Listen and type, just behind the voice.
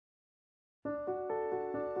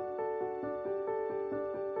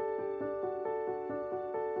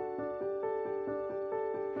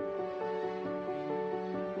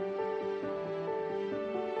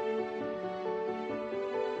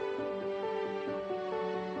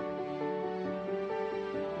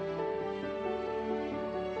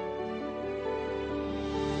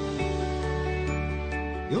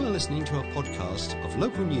You're listening to a podcast of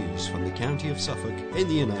local news from the county of Suffolk in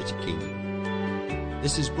the United Kingdom.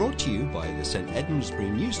 This is brought to you by the St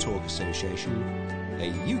Edmundsbury NewsTalk Association, a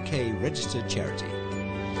UK registered charity.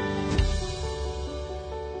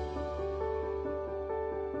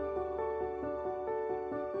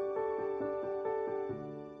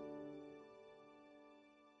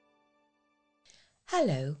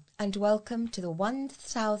 Hello and welcome to the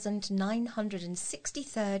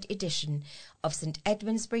 1963rd edition of St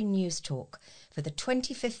Edmundsbury NewsTalk for the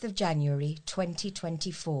 25th of January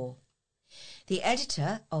 2024. The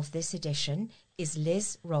editor of this edition is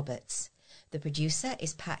Liz Roberts, the producer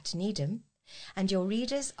is Pat Needham, and your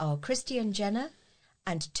readers are Christian Jenner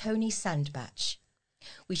and Tony Sandbach.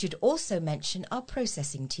 We should also mention our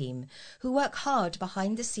processing team, who work hard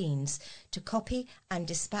behind the scenes to copy and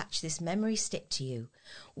dispatch this memory stick to you.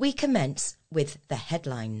 We commence with the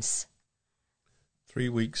headlines. 3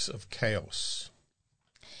 weeks of chaos.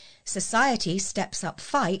 Society steps up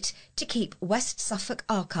fight to keep West Suffolk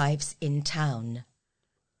archives in town.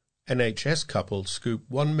 NHS couple scoop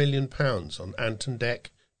 £1 million on Anton Deck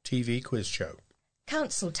TV quiz show.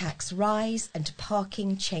 Council tax rise and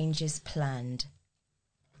parking changes planned.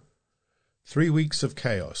 3 weeks of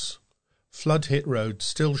chaos. Flood-hit roads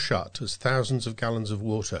still shut as thousands of gallons of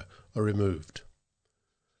water are removed.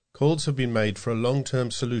 Calls have been made for a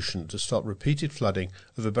long-term solution to stop repeated flooding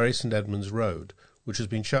of a Bury St Edmunds road, which has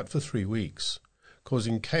been shut for 3 weeks,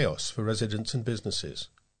 causing chaos for residents and businesses.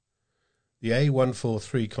 The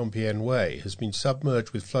A143 Compiègne Way has been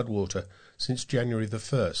submerged with floodwater since January the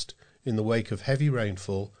 1st in the wake of heavy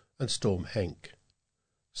rainfall and Storm Henk.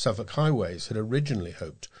 Suffolk Highways had originally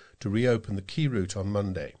hoped to reopen the key route on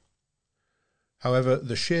Monday. However,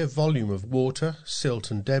 the sheer volume of water,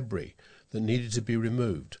 silt and debris that needed to be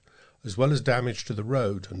removed, as well as damage to the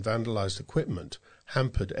road and vandalised equipment,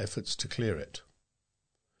 hampered efforts to clear it.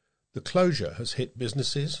 The closure has hit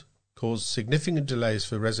businesses, caused significant delays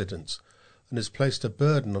for residents, and has placed a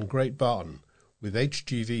burden on Great Barton, with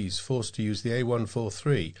HGVs forced to use the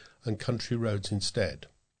A143 and country roads instead.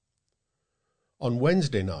 On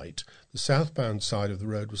Wednesday night, the southbound side of the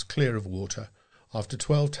road was clear of water after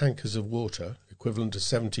 12 tankers of water, equivalent to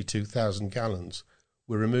 72,000 gallons,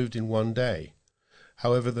 were removed in one day.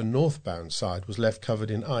 However, the northbound side was left covered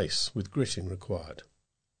in ice, with gritting required.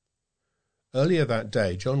 Earlier that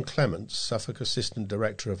day, John Clements, Suffolk Assistant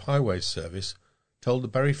Director of Highways Service, told the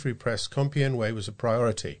Bury Free Press Compiègne Way was a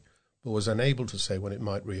priority, but was unable to say when it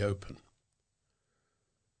might reopen.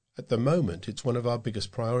 At the moment, it's one of our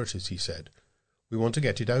biggest priorities, he said. We want to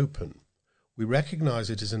get it open. We recognise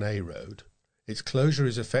it as an A road. Its closure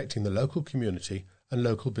is affecting the local community and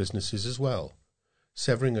local businesses as well.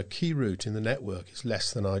 Severing a key route in the network is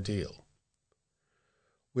less than ideal.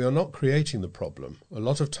 We are not creating the problem. A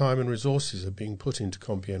lot of time and resources are being put into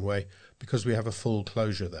Compiègne Way because we have a full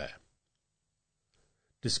closure there.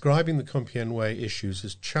 Describing the Compiègne Way issues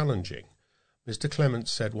as challenging, Mr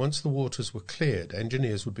Clements said once the waters were cleared,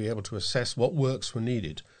 engineers would be able to assess what works were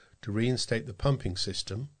needed to reinstate the pumping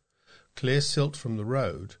system, clear silt from the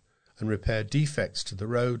road, and repair defects to the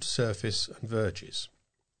road, surface and verges.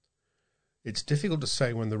 It's difficult to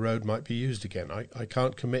say when the road might be used again. I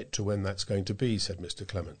can't commit to when that's going to be, said Mr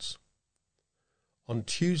Clements. On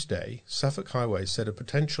Tuesday, Suffolk Highways said a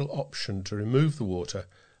potential option to remove the water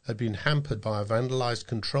had been hampered by a vandalised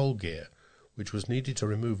control gear, which was needed to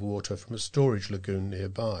remove water from a storage lagoon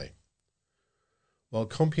nearby. While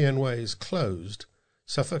Compiègne Way is closed,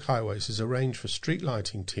 Suffolk Highways has arranged for street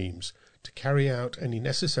lighting teams to carry out any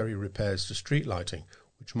necessary repairs to street lighting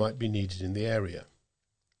which might be needed in the area.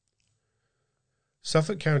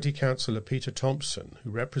 Suffolk County Councillor Peter Thompson, who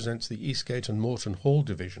represents the Eastgate and Moreton Hall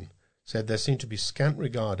division, said there seemed to be scant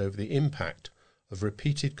regard over the impact of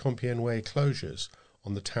repeated Compiègne Way closures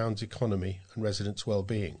on the town's economy and residents'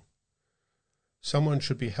 well-being. Someone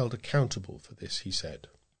should be held accountable for this, he said.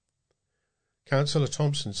 Councillor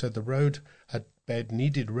Thompson said the road had bed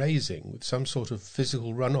needed raising with some sort of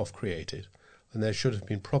physical runoff created, and there should have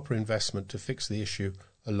been proper investment to fix the issue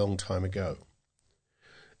a long time ago.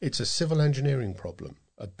 It's a civil engineering problem,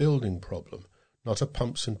 a building problem, not a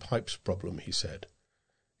pumps and pipes problem, he said.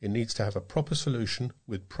 It needs to have a proper solution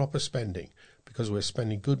with proper spending, because we're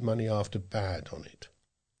spending good money after bad on it.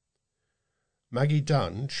 Maggie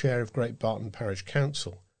Dunn, Chair of Great Barton Parish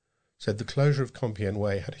Council, said the closure of Compiègne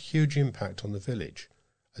Way had a huge impact on the village,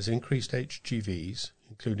 as increased HGVs,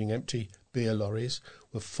 including empty beer lorries,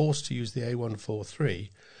 were forced to use the A143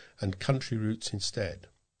 and country routes instead.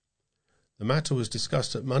 The matter was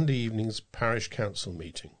discussed at Monday evening's parish council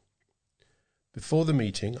meeting. Before the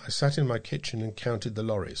meeting, I sat in my kitchen and counted the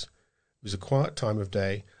lorries. It was a quiet time of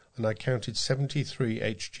day. and I counted 73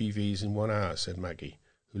 HGVs in 1 hour, said Maggie,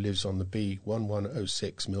 who lives on the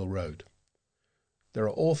B1106 Mill Road. There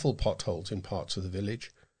are awful potholes in parts of the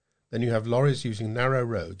village. Then you have lorries using narrow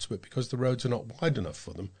roads, but because the roads are not wide enough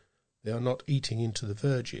for them, they are not eating into the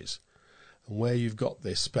verges, and where you've got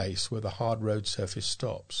this space where the hard road surface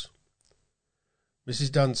stops.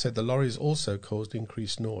 Mrs. Dunn said the lorries also caused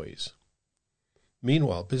increased noise.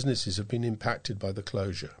 Meanwhile, businesses have been impacted by the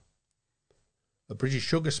closure. A British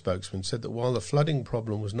Sugar spokesman said that while the flooding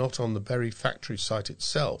problem was not on the Bury factory site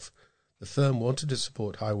itself, the firm wanted to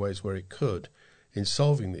support highways where it could in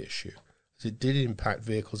solving the issue, as it did impact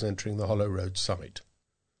vehicles entering the Hollow Road site.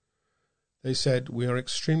 They said, "We are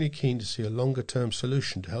extremely keen to see a longer-term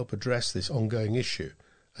solution to help address this ongoing issue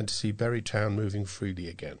and to see Bury Town moving freely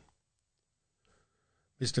again."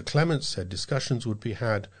 Mr. Clements said discussions would be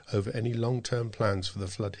had over any long-term plans for the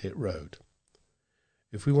flood-hit road.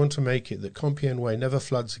 "If we want to make it that Compiègne Way never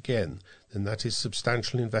floods again, then that is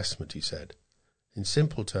substantial investment," he said. "In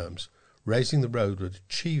simple terms, raising the road would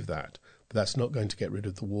achieve that, but that's not going to get rid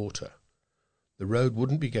of the water. The road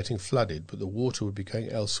wouldn't be getting flooded, but the water would be going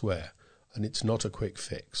elsewhere, and it's not a quick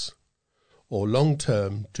fix. Or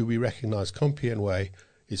long-term, do we recognise Compiègne Way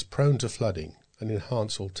is prone to flooding and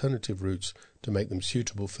enhance alternative routes to make them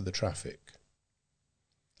suitable for the traffic?"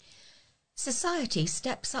 Society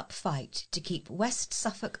steps up fight to keep West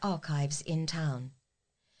Suffolk archives in town.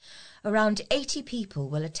 Around 80 people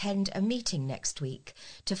will attend a meeting next week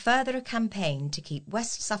to further a campaign to keep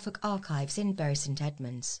West Suffolk archives in Bury St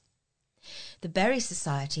Edmunds. The Bury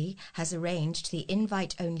Society has arranged the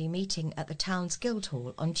invite-only meeting at the town's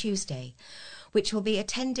Guildhall on Tuesday, which will be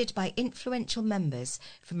attended by influential members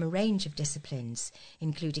from a range of disciplines,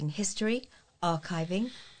 including history,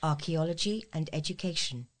 archiving, archaeology and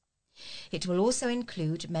education. It will also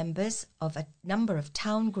include members of a number of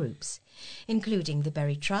town groups, including the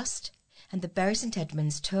Bury Trust and the Bury St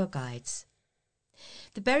Edmunds tour guides.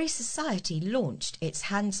 The Bury Society launched its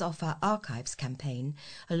Hands Off Our Archives campaign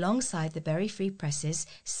alongside the Bury Free Press's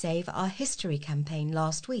Save Our History campaign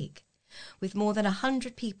last week, with more than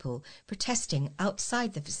 100 people protesting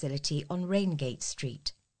outside the facility on Raingate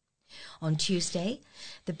Street. On Tuesday,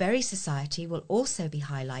 the Bury Society will also be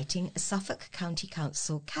highlighting a Suffolk County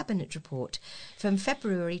Council Cabinet report from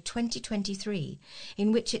February 2023,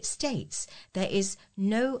 in which it states there is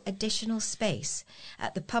no additional space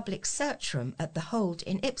at the public search room at the Hold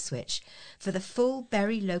in Ipswich for the full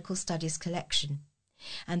Bury Local Studies collection,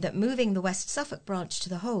 and that moving the West Suffolk branch to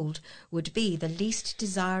the Hold would be the least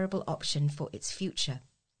desirable option for its future.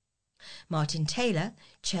 Martin Taylor,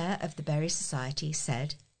 chair of the Bury Society,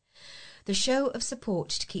 said, "The show of support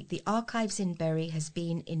to keep the archives in Bury has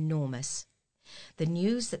been enormous. The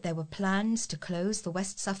news that there were plans to close the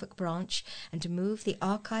West Suffolk branch and to move the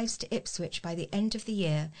archives to Ipswich by the end of the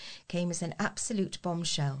year came as an absolute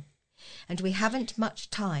bombshell, and we haven't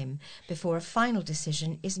much time before a final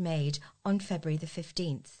decision is made on February the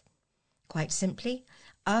 15th. Quite simply,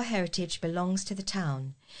 our heritage belongs to the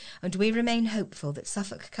town, and we remain hopeful that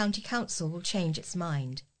Suffolk County Council will change its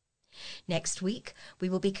mind. Next week, we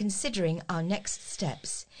will be considering our next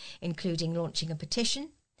steps, including launching a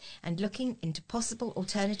petition and looking into possible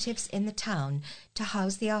alternatives in the town to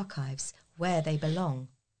house the archives where they belong."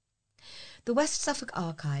 The West Suffolk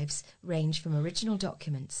archives range from original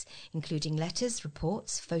documents, including letters,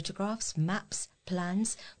 reports, photographs, maps,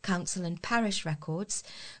 plans, council and parish records,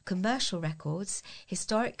 commercial records,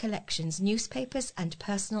 historic collections, newspapers and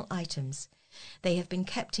personal items. They have been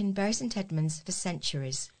kept in Bury St Edmunds for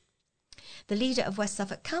centuries. The leader of West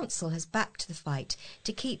Suffolk Council has backed the fight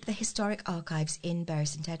to keep the historic archives in Bury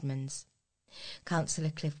St Edmunds.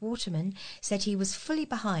 Councillor Cliff Waterman said he was fully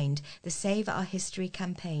behind the Save Our History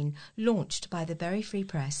campaign launched by the Bury Free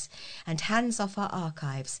Press and Hands Off Our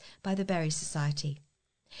Archives by the Bury Society.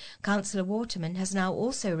 Councillor Waterman has now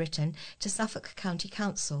also written to Suffolk County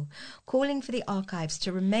Council, calling for the archives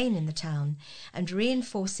to remain in the town and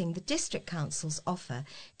reinforcing the District Council's offer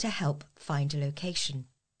to help find a location.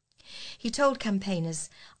 He told campaigners,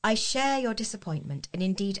 "I share your disappointment and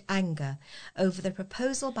indeed anger over the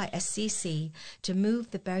proposal by SCC to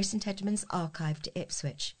move the Bury St Edmunds archive to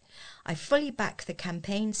Ipswich. I fully back the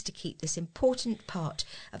campaigns to keep this important part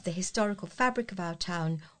of the historical fabric of our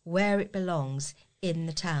town where it belongs, in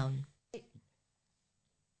the town."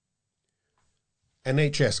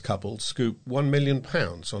 NHS couple scoop £1 million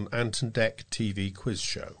on Ant and Dec TV quiz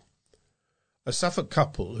show. A Suffolk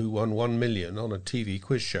couple who won £1 million on a TV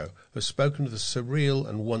quiz show have spoken of the surreal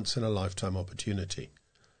and once-in-a-lifetime opportunity.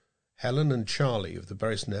 Helen and Charlie of the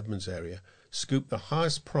Bury St Edmunds area scooped the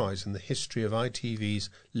highest prize in the history of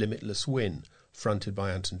ITV's Limitless Win, fronted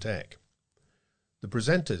by Ant and Dec. The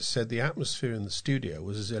presenters said the atmosphere in the studio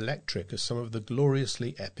was as electric as some of the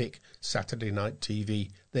gloriously epic Saturday night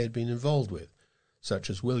TV they had been involved with,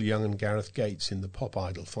 such as Will Young and Gareth Gates in the Pop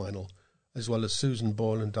Idol final, as well as Susan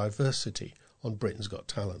Boyle and Diversity on Britain's Got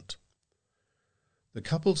Talent. The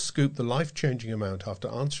couple scooped the life-changing amount after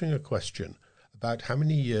answering a question about how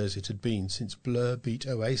many years it had been since Blur beat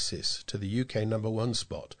Oasis to the UK #1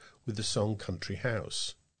 spot with the song Country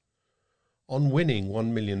House. On winning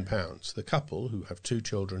 £1 million, the couple, who have 2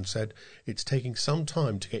 children, said it's taking some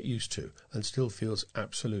time to get used to and still feels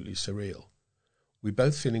absolutely surreal. We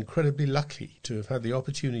both feel incredibly lucky to have had the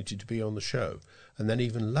opportunity to be on the show, and then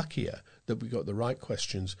even luckier that we got the right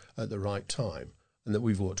questions at the right time and that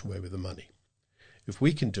we've walked away with the money. If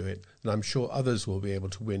we can do it, then I'm sure others will be able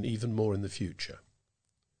to win even more in the future.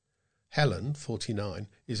 Helen, 49,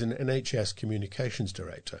 is an NHS communications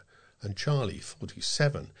director, and Charlie,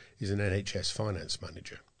 47, is an NHS finance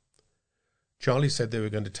manager. Charlie said they were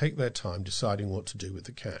going to take their time deciding what to do with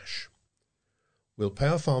the cash. We'll pay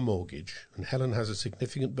off our mortgage, and Helen has a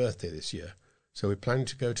significant birthday this year, so we're planning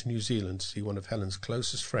to go to New Zealand to see one of Helen's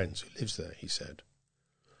closest friends who lives there, he said.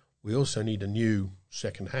 We also need a new,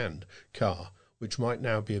 second-hand, car, which might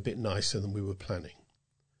now be a bit nicer than we were planning.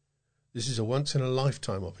 This is a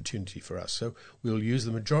once-in-a-lifetime opportunity for us, so we'll use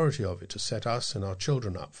the majority of it to set us and our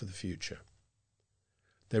children up for the future.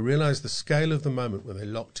 They realised the scale of the moment when they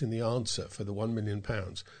locked in the answer for the £1 million,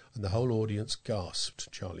 and the whole audience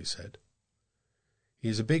gasped, Charlie said. He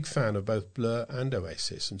is a big fan of both Blur and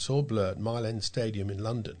Oasis, and saw Blur at Mile End Stadium in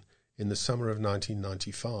London in the summer of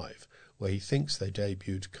 1995, where he thinks they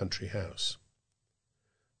debuted Country House.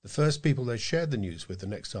 The first people they shared the news with the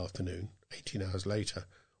next afternoon, 18 hours later,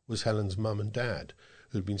 was Helen's mum and dad,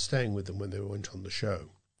 who had been staying with them when they went on the show.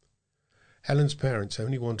 Helen's parents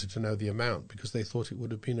only wanted to know the amount because they thought it would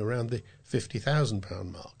have been around the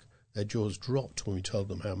 £50,000 mark. Their jaws dropped when we told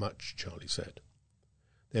them how much, Charlie said.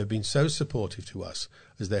 They have been so supportive to us,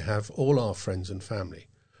 as they have all our friends and family,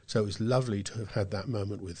 so it was lovely to have had that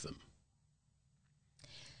moment with them.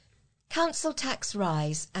 Council tax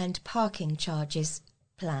rise and parking charges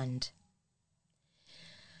planned.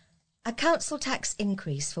 A council tax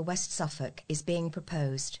increase for West Suffolk is being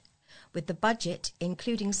proposed, with the budget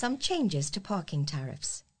including some changes to parking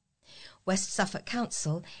tariffs. West Suffolk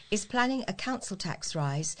Council is planning a council tax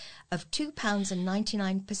rise of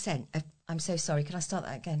 £2.99. I'm so sorry, can I start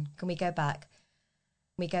that again? Can we go back?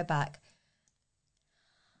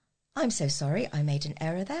 I'm so sorry, I made an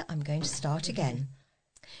error there. I'm going to start again.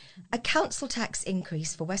 A council tax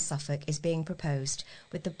increase for West Suffolk is being proposed,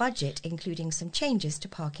 with the budget including some changes to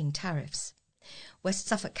parking tariffs. West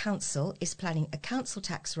Suffolk Council is planning a council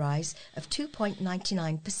tax rise of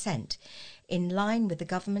 2.99%, in line with the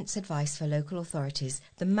government's advice for local authorities,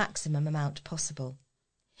 the maximum amount possible.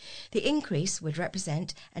 The increase would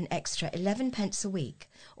represent an extra 11 pence a week,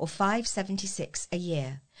 or £5.76 a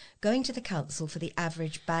year, going to the council for the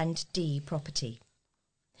average Band D property.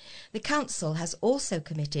 The council has also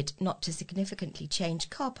committed not to significantly change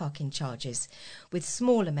car parking charges, with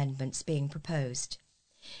small amendments being proposed.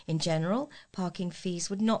 In general, parking fees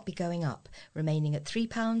would not be going up, remaining at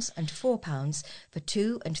 £3 and £4 for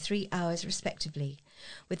 2 and 3 hours respectively,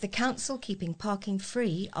 with the council keeping parking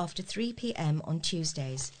free after 3 p.m. on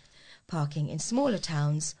Tuesdays. Parking in smaller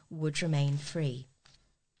towns would remain free.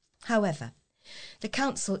 However, the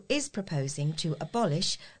council is proposing to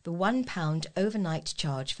abolish the £1 overnight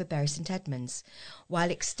charge for Bury St Edmunds,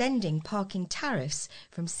 while extending parking tariffs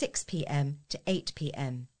from 6 p.m. to 8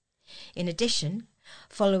 p.m. In addition,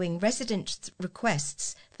 following residents'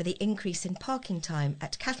 requests for the increase in parking time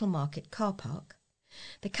at Cattle Market car park,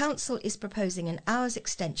 the council is proposing an hour's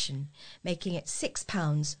extension, making it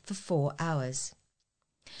 £6 for 4 hours.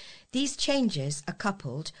 These changes are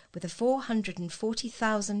coupled with a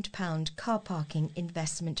 £440,000 car parking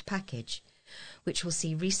investment package, which will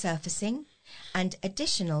see resurfacing and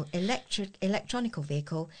additional electronic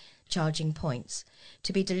vehicle charging points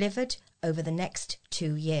to be delivered over the next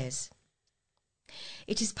 2 years.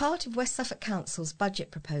 It is part of West Suffolk Council's budget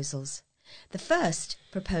proposals, the first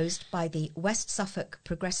proposed by the West Suffolk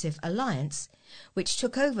Progressive Alliance, which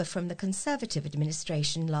took over from the Conservative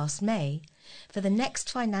administration last May, for the next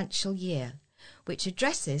financial year, which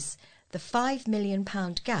addresses the £5 million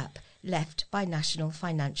gap left by national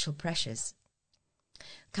financial pressures.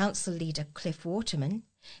 Council leader Cliff Waterman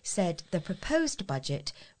said the proposed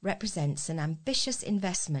budget represents an ambitious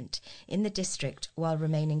investment in the district while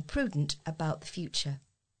remaining prudent about the future.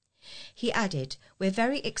 He added, "We're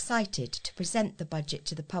very excited to present the budget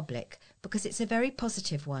to the public because it's a very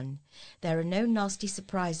positive one. There are no nasty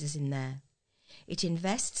surprises in there. It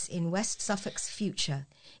invests in West Suffolk's future,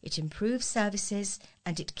 it improves services,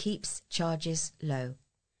 and it keeps charges low.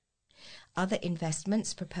 Other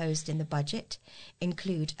investments proposed in the budget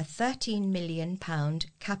include a £13 million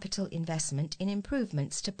capital investment in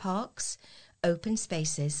improvements to parks, open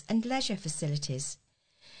spaces and leisure facilities,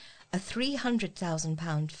 a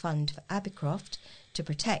 £300,000 fund for Abercroft to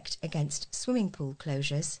protect against swimming pool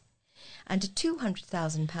closures, and a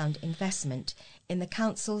 £200,000 investment in the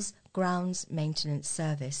council's grounds maintenance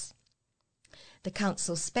service. The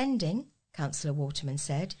council's spending, Councillor Waterman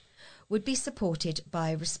said, would be supported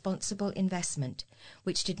by responsible investment,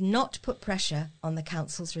 which did not put pressure on the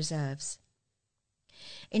council's reserves.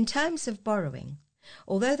 In terms of borrowing,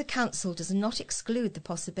 although the council does not exclude the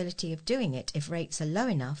possibility of doing it if rates are low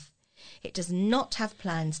enough, it does not have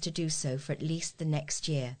plans to do so for at least the next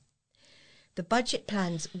year. The budget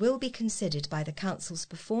plans will be considered by the council's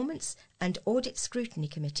Performance and Audit Scrutiny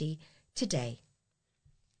Committee today.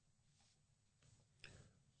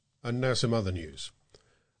 And now some other news.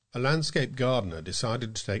 A landscape gardener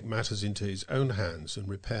decided to take matters into his own hands and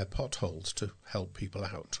repair potholes to help people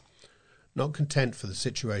out. Not content for the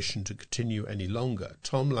situation to continue any longer,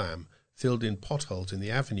 Tom Lamb filled in potholes in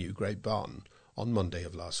the Avenue, Great Barton, on Monday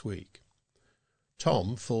of last week.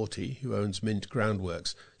 Tom, 40, who owns Mint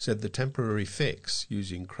Groundworks, said the temporary fix,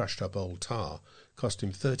 using crushed-up old tar, cost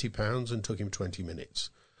him £30 and took him 20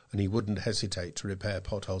 minutes, and he wouldn't hesitate to repair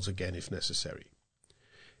potholes again if necessary.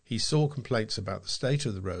 He saw complaints about the state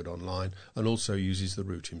of the road online and also uses the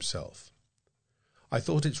route himself. I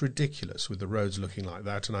thought it's ridiculous with the roads looking like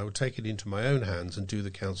that, and I would take it into my own hands and do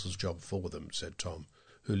the council's job for them, said Tom,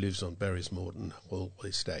 who lives on Berries Morton Hall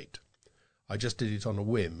Estate. I just did it on a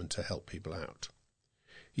whim and to help people out.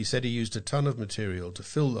 He said he used a ton of material to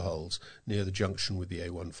fill the holes near the junction with the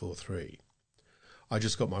A143. I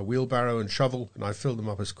just got my wheelbarrow and shovel and I filled them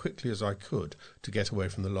up as quickly as I could to get away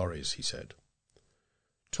from the lorries, he said.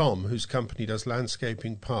 Tom, whose company does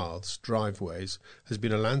landscaping paths, driveways, has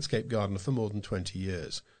been a landscape gardener for more than 20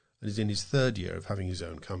 years and is in his third year of having his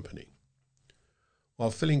own company. While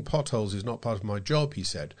filling potholes is not part of my job, he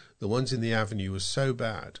said, the ones in the avenue were so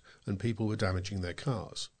bad and people were damaging their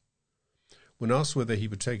cars. When asked whether he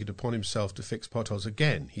would take it upon himself to fix potholes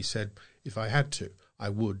again, he said, if I had to, I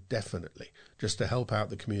would definitely, just to help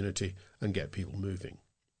out the community and get people moving.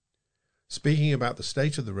 Speaking about the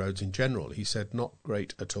state of the roads in general, he said not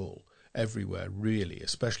great at all, everywhere really,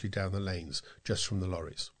 especially down the lanes, just from the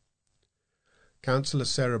lorries. Councillor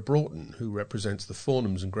Sarah Broughton, who represents the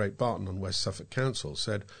Fornhams and Great Barton on West Suffolk Council,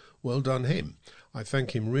 said, well done him. I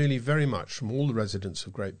thank him really very much from all the residents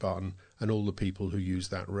of Great Barton and all the people who use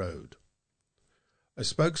that road. A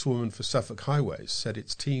spokeswoman for Suffolk Highways said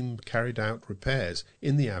its team carried out repairs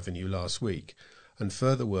in the avenue last week and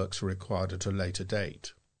further works are required at a later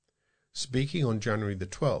date. Speaking on January the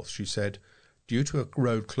 12th, she said, due to a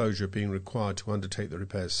road closure being required to undertake the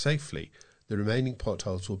repairs safely, the remaining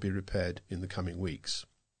potholes will be repaired in the coming weeks.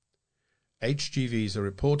 HGVs are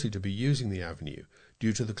reported to be using the avenue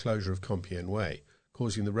due to the closure of Compiègne Way,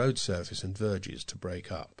 causing the road surface and verges to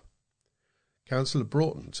break up. Councillor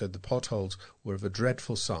Broughton said the potholes were of a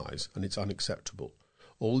dreadful size and it's unacceptable.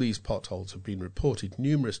 All these potholes have been reported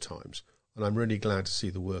numerous times and I'm really glad to see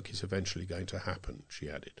the work is eventually going to happen, she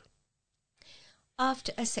added.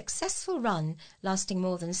 After a successful run lasting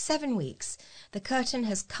more than 7 weeks, the curtain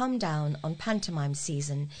has come down on pantomime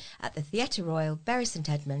season at the Theatre Royal, Bury St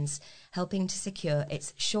Edmunds, helping to secure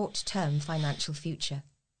its short-term financial future.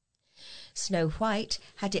 Snow White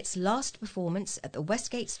had its last performance at the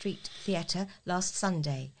Westgate Street Theatre last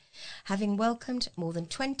Sunday, having welcomed more than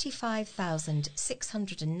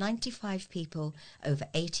 25,695 people over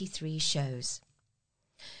 83 shows.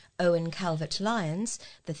 Owen Calvert-Lyons,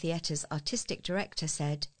 the theatre's artistic director,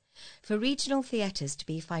 said, for regional theatres to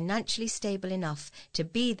be financially stable enough to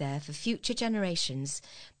be there for future generations,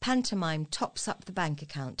 pantomime tops up the bank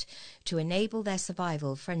account to enable their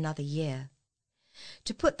survival for another year.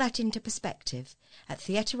 To put that into perspective, at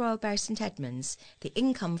Theatre Royal Bury St Edmunds, the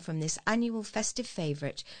income from this annual festive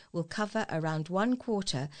favourite will cover around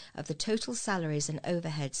 1/4 of the total salaries and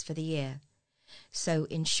overheads for the year. So,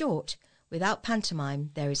 in short, without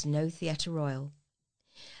pantomime, there is no Theatre Royal.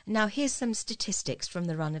 Now here's some statistics from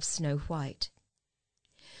the run of Snow White.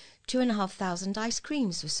 2,500 ice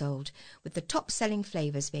creams were sold, with the top-selling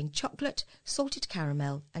flavours being chocolate, salted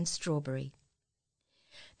caramel and strawberry.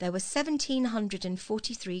 There were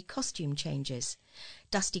 1,743 costume changes.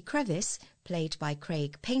 Dusty Crevice, played by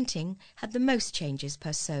Craig Painting, had the most changes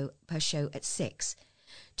per show at 6,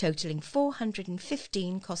 totalling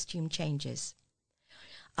 415 costume changes.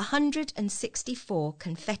 164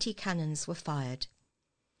 confetti cannons were fired.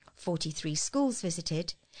 43 schools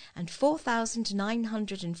visited, and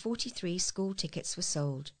 4,943 school tickets were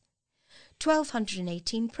sold.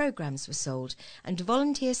 1,218 programmes were sold, and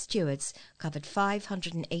volunteer stewards covered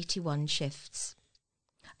 581 shifts.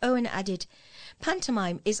 Owen added,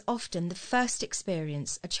 "Pantomime is often the first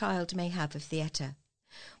experience a child may have of theatre,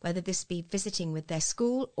 whether this be visiting with their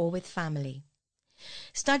school or with family.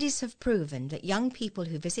 Studies have proven that young people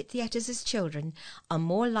who visit theatres as children are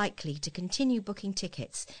more likely to continue booking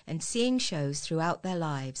tickets and seeing shows throughout their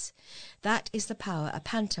lives. That is the power a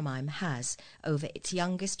pantomime has over its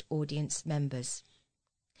youngest audience members."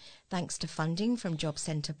 Thanks to funding from Job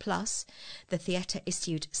Centre Plus, the theatre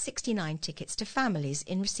issued 69 tickets to families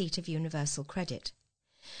in receipt of universal credit.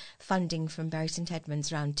 Funding from Bury St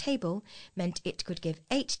Edmunds Round Table meant it could give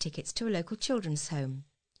 8 tickets to a local children's home.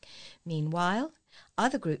 Meanwhile,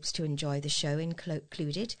 other groups to enjoy the show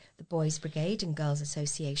included the Boys Brigade and Girls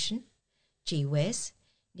Association, Gee Whiz,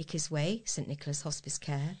 Nicky's Way, St Nicholas Hospice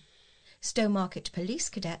Care, Stowmarket Police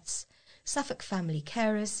Cadets, Suffolk Family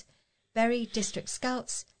Carers, Bury District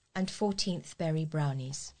Scouts and 14th Bury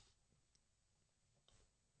Brownies.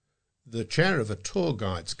 The chair of a tour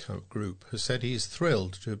guides group has said he is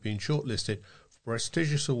thrilled to have been shortlisted for a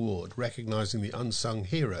prestigious award recognising the unsung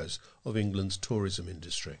heroes of England's tourism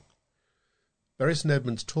industry. Bury St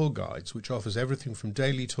Edmunds Tour Guides, which offers everything from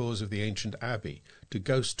daily tours of the ancient abbey to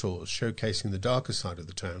ghost tours showcasing the darker side of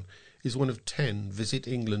the town, is one of 10 Visit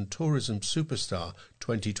England Tourism Superstar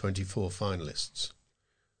 2024 finalists.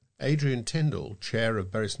 Adrian Tyndall, chair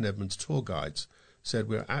of Bury St Edmunds Tour Guides, said,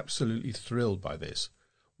 "We're absolutely thrilled by this.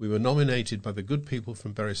 We were nominated by the good people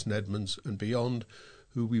from Bury St Edmunds and beyond,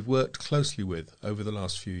 who we've worked closely with over the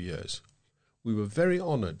last few years. We were very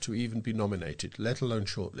honoured to even be nominated, let alone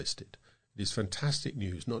shortlisted. It is fantastic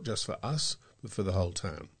news, not just for us, but for the whole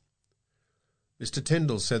town." Mr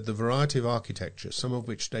Tyndall said the variety of architecture, some of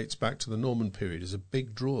which dates back to the Norman period, is a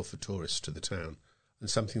big draw for tourists to the town and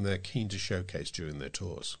something they're keen to showcase during their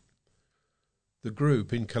tours. The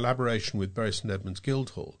group, in collaboration with Bury St Edmunds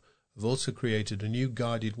Guildhall, have also created a new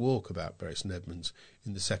guided walk about Bury St Edmunds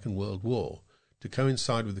in the Second World War to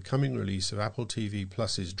coincide with the coming release of Apple TV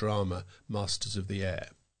Plus's drama Masters of the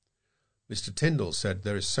Air. Mr Tyndall said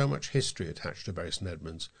there is so much history attached to Bury St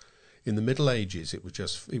Edmunds. In the Middle Ages it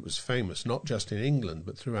was famous not just in England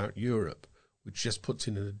but throughout Europe, which just puts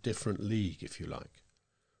it in a different league, if you like.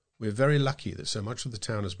 We're very lucky that so much of the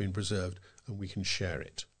town has been preserved and we can share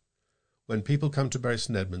it. When people come to Bury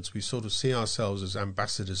St Edmunds, we sort of see ourselves as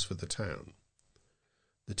ambassadors for the town.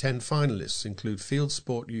 The 10 finalists include Field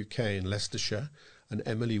Sport UK in Leicestershire and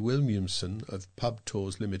Emily Williamson of Pub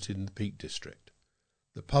Tours Limited in the Peak District.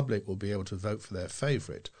 The public will be able to vote for their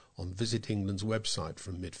favourite on Visit England's website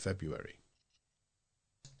from mid-February.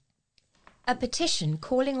 A petition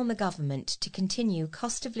calling on the government to continue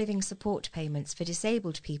cost of living support payments for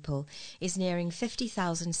disabled people is nearing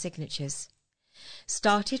 50,000 signatures.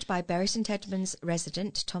 Started by Bury St Edmunds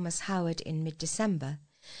resident Thomas Howard in mid-December,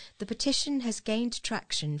 the petition has gained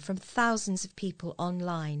traction from thousands of people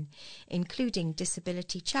online, including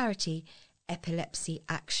disability charity Epilepsy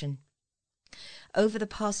Action. Over the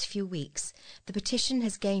past few weeks, the petition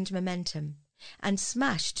has gained momentum and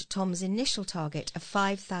smashed Tom's initial target of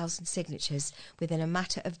 5,000 signatures within a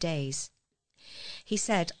matter of days. He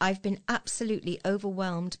said, "I've been absolutely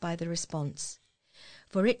overwhelmed by the response.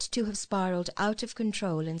 For it to have spiralled out of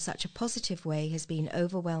control in such a positive way has been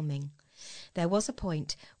overwhelming. There was a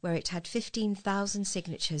point where it had 15,000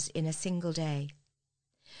 signatures in a single day."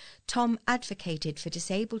 Tom advocated for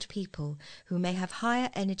disabled people who may have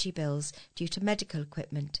higher energy bills due to medical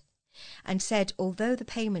equipment, and said although the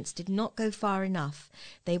payments did not go far enough,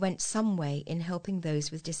 they went some way in helping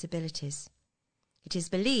those with disabilities. It is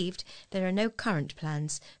believed there are no current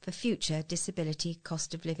plans for future disability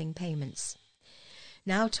cost of living payments.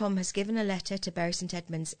 Now Tom has given a letter to Bury St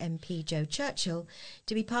Edmunds MP Joe Churchill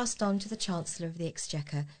to be passed on to the Chancellor of the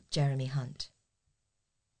Exchequer, Jeremy Hunt.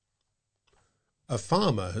 A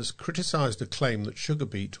farmer has criticised a claim that sugar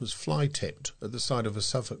beet was fly-tipped at the side of a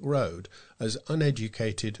Suffolk road as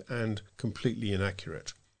uneducated and completely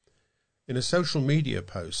inaccurate. In a social media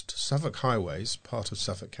post, Suffolk Highways, part of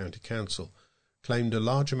Suffolk County Council, claimed a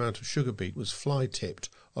large amount of sugar beet was fly-tipped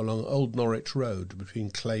along Old Norwich Road between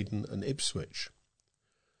Claydon and Ipswich.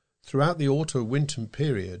 Throughout the autumn-winter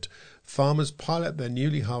period, farmers pile up their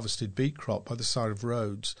newly harvested beet crop by the side of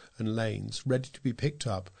roads and lanes, ready to be picked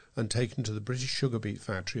up and taken to the British sugar beet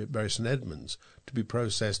factory at Bury St Edmunds to be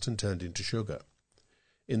processed and turned into sugar.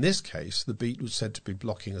 In this case, the beet was said to be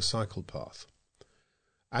blocking a cycle path.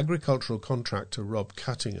 Agricultural contractor Rob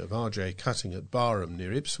Cutting of RJ Cutting at Barham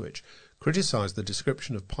near Ipswich criticised the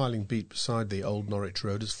description of piling beet beside the Old Norwich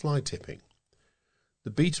Road as fly tipping.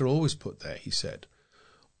 The beet are always put there, he said.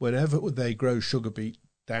 Whenever they grow sugar beet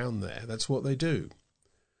down there, that's what they do.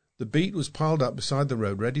 The beet was piled up beside the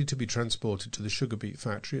road, ready to be transported to the sugar beet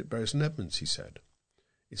factory at Bury St Edmunds, he said.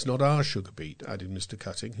 It's not our sugar beet, added Mr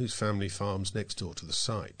Cutting, whose family farms next door to the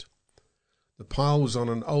site. The pile was on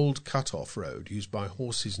an old cut-off road used by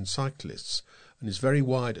horses and cyclists, and is very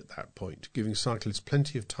wide at that point, giving cyclists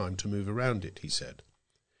plenty of time to move around it, he said.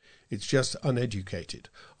 It's just uneducated.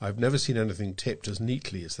 I've never seen anything tipped as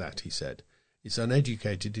neatly as that, he said. It's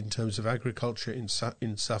uneducated in terms of agriculture in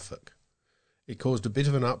Suffolk. It caused a bit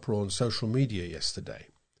of an uproar on social media yesterday.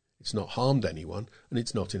 It's not harmed anyone, and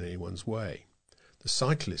it's not in anyone's way. The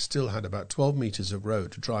cyclist still had about 12 metres of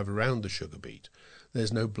road to drive around the sugar beet.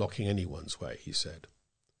 There's no blocking anyone's way, he said.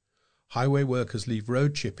 Highway workers leave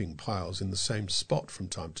road chipping piles in the same spot from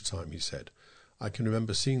time to time, he said. I can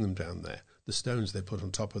remember seeing them down there, the stones they put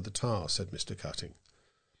on top of the tar, said Mr Cutting.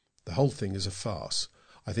 The whole thing is a farce.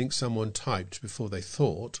 I think someone typed before they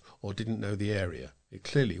thought or didn't know the area. It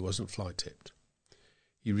clearly wasn't fly-tipped.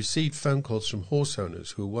 He received phone calls from horse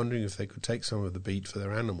owners who were wondering if they could take some of the beet for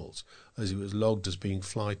their animals, as it was logged as being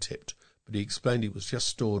fly-tipped, but he explained it was just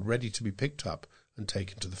stored ready to be picked up and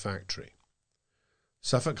taken to the factory.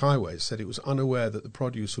 Suffolk Highways said it was unaware that the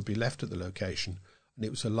produce would be left at the location, and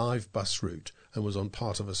it was a live bus route and was on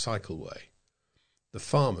part of a cycleway. The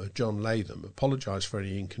farmer, John Latham, apologised for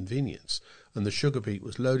any inconvenience, and the sugar beet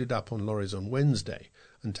was loaded up on lorries on Wednesday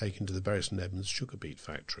and taken to the Bury St Edmunds sugar beet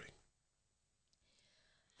factory.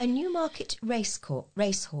 A Newmarket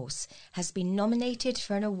racehorse has been nominated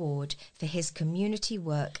for an award for his community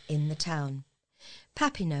work in the town.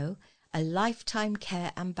 Papineau, a lifetime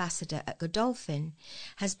care ambassador at Godolphin,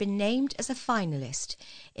 has been named as a finalist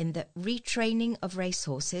in the Retraining of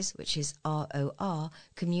Racehorses, which is ROR,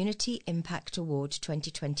 Community Impact Award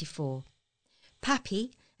 2024.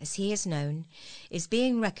 Pappy, as he is known, is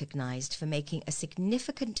being recognised for making a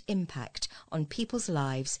significant impact on people's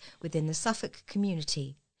lives within the Suffolk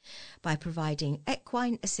community by providing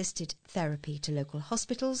equine-assisted therapy to local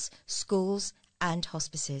hospitals, schools and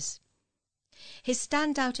hospices. His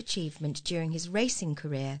standout achievement during his racing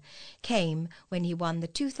career came when he won the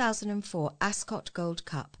 2004 Ascot Gold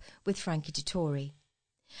Cup with Frankie Dettori.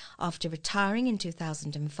 After retiring in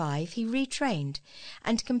 2005, he retrained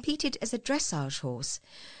and competed as a dressage horse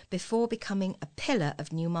before becoming a pillar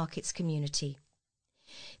of Newmarket's community.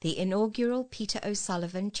 The inaugural Peter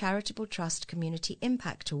O'Sullivan Charitable Trust Community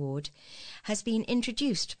Impact Award has been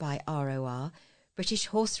introduced by ROR, British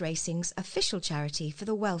horse racing's official charity for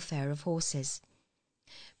the welfare of horses.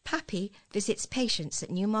 Pappy visits patients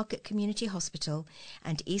at Newmarket Community Hospital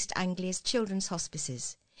and East Anglia's children's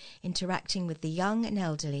hospices, interacting with the young and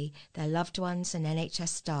elderly, their loved ones and NHS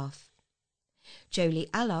staff. Jolie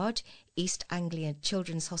Allard, East Anglia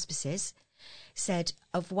Children's Hospices, said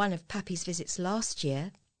of one of Pappy's visits last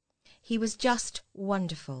year, "He was just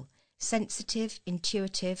wonderful, sensitive,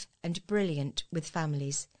 intuitive and brilliant with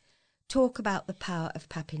families. Talk about the power of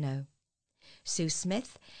Papineau." Sue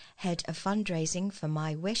Smith, head of fundraising for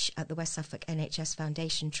My Wish at the West Suffolk NHS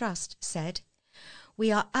Foundation Trust, said,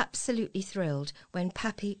 "We are absolutely thrilled when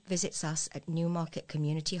Pappy visits us at Newmarket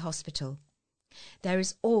Community Hospital. There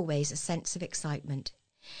is always a sense of excitement.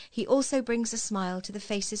 He also brings a smile to the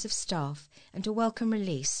faces of staff and a welcome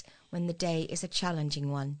release when the day is a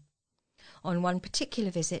challenging one. On one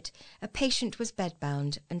particular visit, a patient was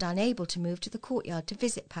bedbound and unable to move to the courtyard to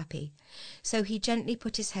visit Pappy, so he gently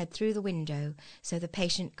put his head through the window so the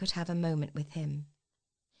patient could have a moment with him.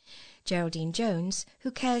 Geraldine Jones,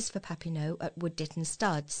 who cares for Papineau at Wood Ditton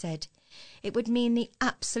Stud, said, "It would mean the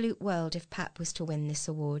absolute world if Pap was to win this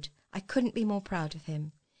award. I couldn't be more proud of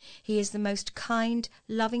him. He is the most kind,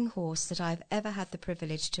 loving horse that I have ever had the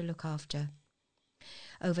privilege to look after."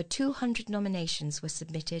 Over 200 nominations were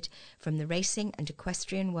submitted from the racing and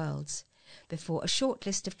equestrian worlds, before a short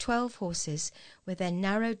list of 12 horses were then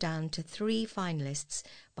narrowed down to 3 finalists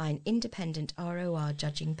by an independent ROR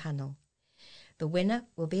judging panel. The winner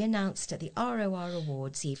will be announced at the ROR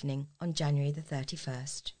Awards evening on January the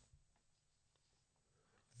 31st.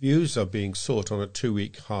 Views are being sought on a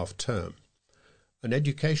 2-week half-term. An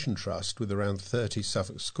education trust with around 30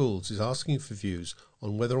 Suffolk schools is asking for views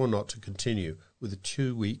on whether or not to continue with a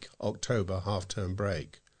 2-week October half-term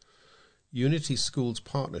break. Unity Schools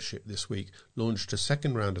Partnership this week launched a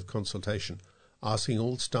second round of consultation, asking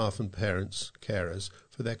all staff and parents, carers,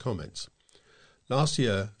 for their comments. Last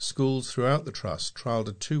year, schools throughout the trust trialled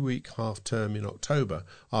a 2-week half-term in October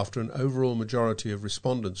after an overall majority of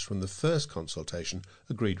respondents from the first consultation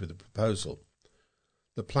agreed with the proposal.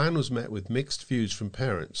 The plan was met with mixed views from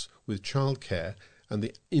parents, with childcare and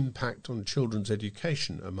the impact on children's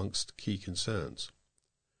education amongst key concerns.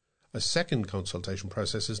 A second consultation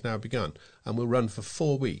process has now begun and will run for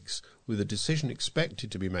 4 weeks, with a decision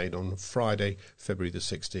expected to be made on Friday, February the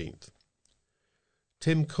 16th.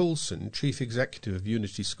 Tim Coulson, Chief Executive of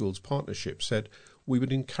Unity Schools Partnership, said, "We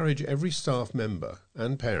would encourage every staff member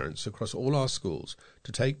and parents across all our schools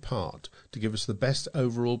to take part to give us the best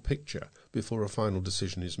overall picture before a final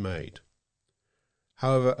decision is made."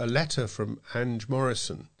 However, a letter from Ange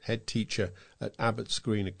Morrison, head teacher at Abbots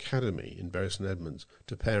Green Academy in Bury St Edmunds,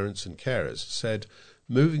 to parents and carers, said,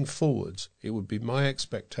 "Moving forwards, it would be my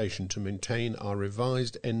expectation to maintain our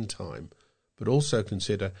revised end time, but also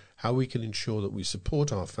consider how we can ensure that we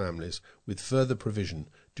support our families with further provision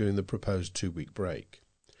during the proposed 2-week break."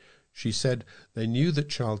 She said they knew that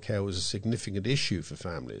childcare was a significant issue for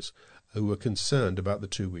families who were concerned about the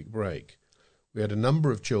 2-week break. "We had a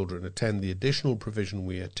number of children attend the additional provision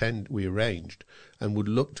we arranged and would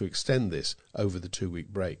look to extend this over the 2-week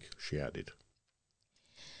break," she added.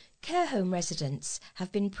 Care home residents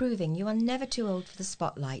have been proving you are never too old for the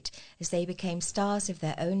spotlight as they became stars of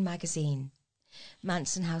their own magazine.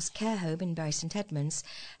 Manson House Care Home in Bury St Edmunds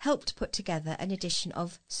helped put together an edition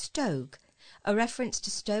of Stoke, a reference to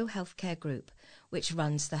Stowe Healthcare Group, which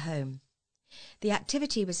runs the home. The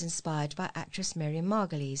activity was inspired by actress Miriam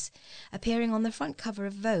Margolyes, appearing on the front cover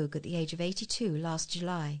of Vogue at the age of 82 last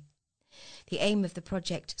July. The aim of the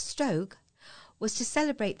project Stoke was to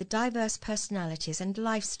celebrate the diverse personalities and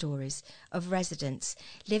life stories of residents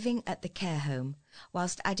living at the care home,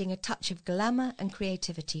 whilst adding a touch of glamour and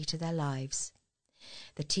creativity to their lives.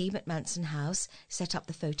 The team at Manson House set up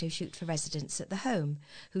the photo shoot for residents at the home,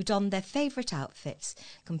 who donned their favourite outfits,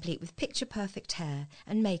 complete with picture-perfect hair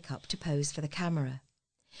and makeup to pose for the camera.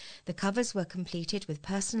 The covers were completed with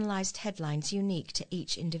personalised headlines unique to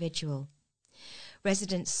each individual.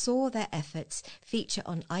 Residents saw their efforts feature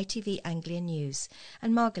on ITV Anglia News,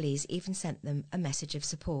 and Margolyes even sent them a message of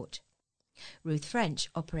support. Ruth French,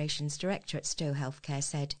 Operations Director at Stowe Healthcare,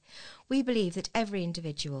 said, "We believe that every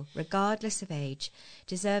individual, regardless of age,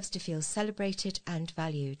 deserves to feel celebrated and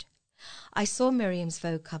valued. I saw Miriam's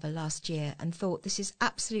Vogue cover last year and thought this is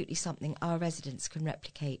absolutely something our residents can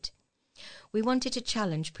replicate. We wanted to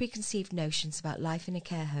challenge preconceived notions about life in a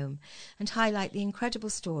care home and highlight the incredible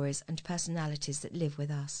stories and personalities that live with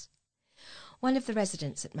us." One of the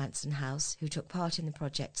residents at Manson House, who took part in the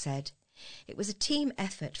project, said, "It was a team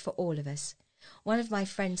effort for all of us. One of my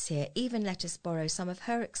friends here even let us borrow some of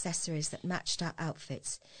her accessories that matched our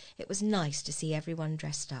outfits. It was nice to see everyone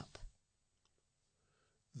dressed up."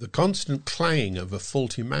 The constant clanging of a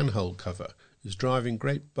faulty manhole cover is driving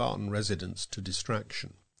Great Barton residents to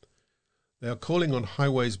distraction. They are calling on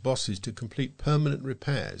highways bosses to complete permanent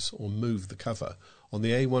repairs or move the cover on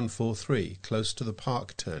the A143 close to the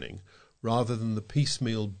park turning, rather than the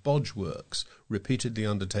piecemeal bodge works repeatedly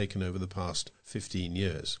undertaken over the past 15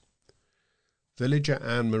 years. Villager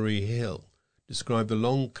Anne-Marie Hill described the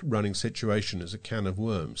long-running situation as a can of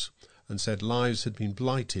worms and said lives had been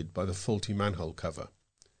blighted by the faulty manhole cover.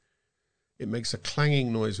 "It makes a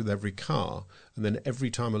clanging noise with every car, and then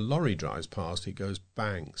every time a lorry drives past it goes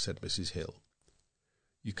bang," said Mrs. Hill.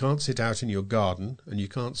 "You can't sit out in your garden and you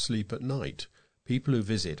can't sleep at night. People who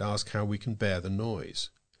visit ask how we can bear the noise.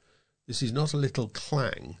 This is not a little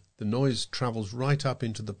clang. The noise travels right up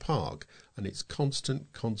into the park, and it's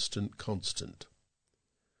constant, constant, constant."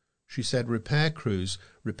 She said repair crews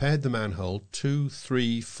repaired the manhole 2,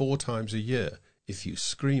 3, 4 times a year, if you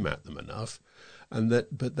scream at them enough,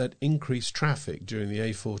 but that increased traffic during the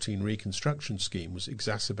A14 reconstruction scheme was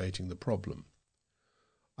exacerbating the problem.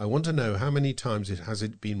 "I want to know how many times it has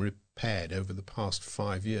been repaired over the past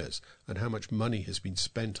 5 years and how much money has been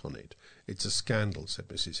spent on it. It's a scandal," said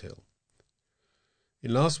Mrs. Hill.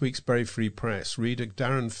 In last week's Bury Free Press, reader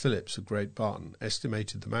Darren Phillips of Great Barton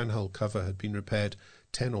estimated the manhole cover had been repaired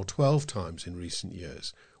 10 or 12 times in recent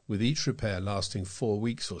years, with each repair lasting 4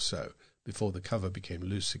 weeks or so before the cover became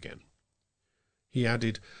loose again. He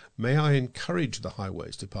added, "May I encourage the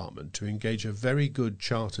Highways Department to engage a very good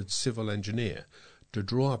chartered civil engineer to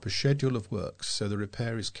draw up a schedule of works so the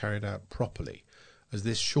repair is carried out properly, as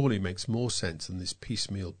this surely makes more sense than this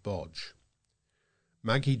piecemeal bodge."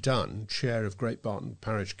 Maggie Dunn, chair of Great Barton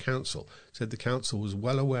Parish Council, said the council was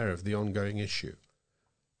well aware of the ongoing issue.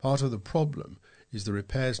 "Part of the problem is the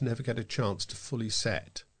repairs never get a chance to fully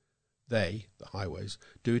set. They, the highways,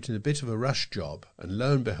 do it in a bit of a rush job, and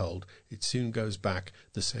lo and behold, it soon goes back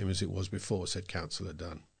the same as it was before," said Councillor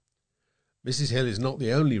Dunn. Mrs. Hill is not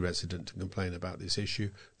the only resident to complain about this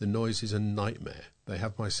issue. "The noise is a nightmare. They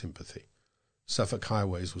have my sympathy." Suffolk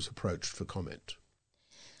Highways was approached for comment.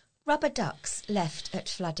 Rubber ducks left at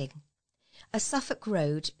flooding. A Suffolk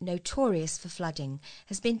road notorious for flooding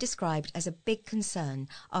has been described as a big concern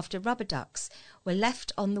after rubber ducks were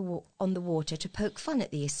left on the water to poke fun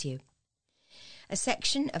at the issue. A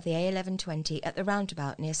section of the A1120 at the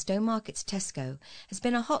roundabout near Stowmarket's Tesco has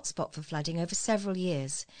been a hotspot for flooding over several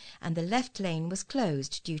years, and the left lane was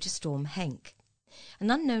closed due to Storm Henk.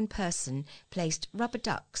 An unknown person placed rubber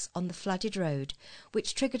ducks on the flooded road,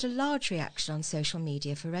 which triggered a large reaction on social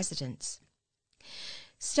media for residents.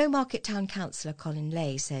 Stowmarket Town Councillor Colin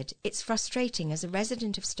Lay said, "It's frustrating as a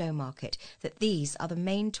resident of Stowmarket that these are the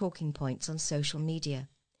main talking points on social media.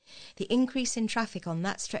 The increase in traffic on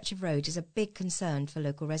that stretch of road is a big concern for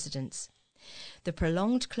local residents. The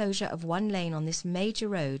prolonged closure of one lane on this major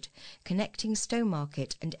road connecting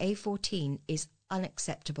Stowmarket and A14 is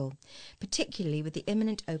unacceptable, particularly with the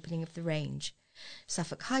imminent opening of the range.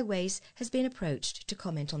 Suffolk Highways has been approached to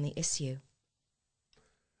comment on the issue."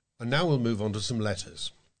 And now we'll move on to some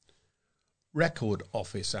letters. Record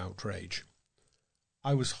Office outrage.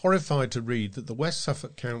 I was horrified to read that the West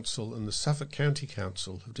Suffolk Council and the Suffolk County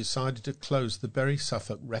Council have decided to close the Bury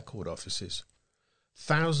Suffolk record offices.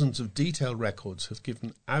 Thousands of detailed records have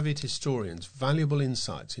given avid historians valuable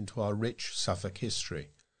insights into our rich Suffolk history.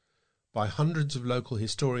 By hundreds of local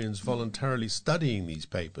historians voluntarily studying these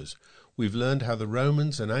papers, we've learned how the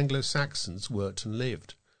Romans and Anglo-Saxons worked and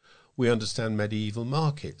lived. We understand medieval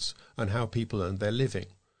markets and how people earned their living.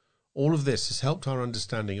 All of this has helped our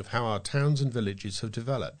understanding of how our towns and villages have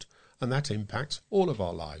developed, and that impacts all of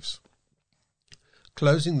our lives.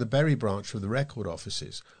 Closing the Bury branch of the record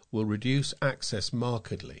offices will reduce access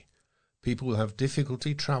markedly. People will have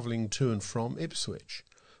difficulty travelling to and from Ipswich.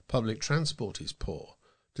 Public transport is poor.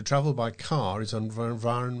 To travel by car is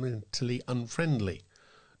environmentally unfriendly.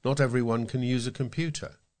 Not everyone can use a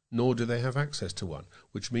computer, nor do they have access to one,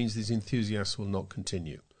 which means these enthusiasts will not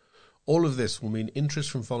continue. All of this will mean interest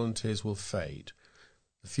from volunteers will fade.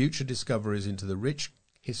 The future discoveries into the rich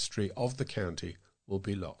history of the county will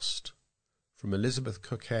be lost. From Elizabeth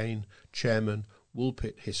Cockayne, Chairman,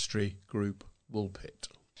 Woolpit History Group, Woolpit.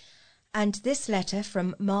 And this letter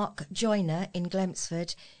from Mark Joyner in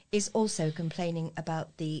Glemsford is also complaining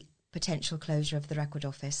about the potential closure of the record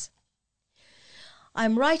office. "I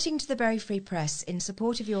am writing to the Bury Free Press in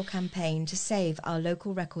support of your campaign to save our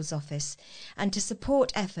local records office and to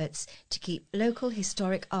support efforts to keep local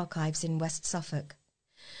historic archives in West Suffolk.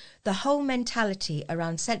 The whole mentality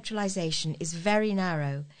around centralisation is very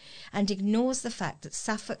narrow and ignores the fact that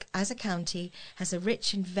Suffolk as a county has a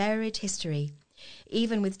rich and varied history,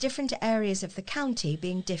 even with different areas of the county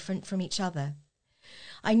being different from each other.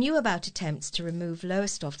 I knew about attempts to remove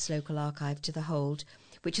Lowestoft's local archive to the hold,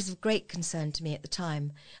 which is of great concern to me at the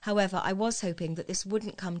time. However, I was hoping that this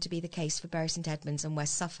wouldn't come to be the case for Bury St Edmunds and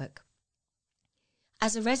West Suffolk.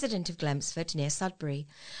 As a resident of Glemsford, near Sudbury,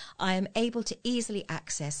 I am able to easily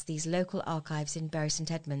access these local archives in Bury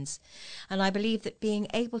St Edmunds, and I believe that being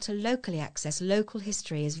able to locally access local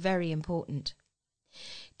history is very important.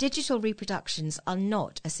 Digital reproductions are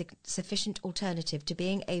not a sufficient alternative to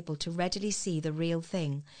being able to readily see the real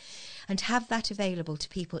thing and have that available to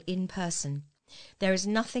people in person. There is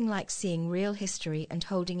nothing like seeing real history and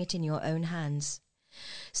holding it in your own hands.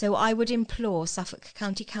 So I would implore Suffolk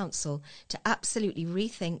County Council to absolutely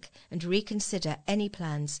rethink and reconsider any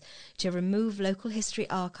plans to remove local history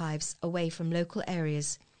archives away from local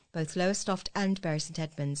areas, both Lowestoft and Bury St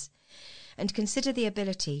Edmunds, and consider the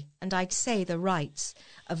ability, and I'd say the rights,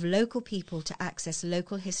 of local people to access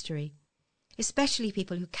local history, especially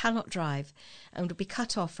people who cannot drive and would be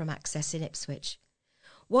cut off from access in Ipswich.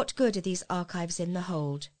 What good are these archives in the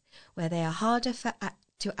hold, where they are harder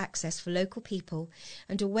to access for local people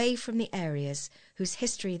and away from the areas whose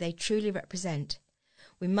history they truly represent?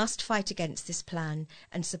 We must fight against this plan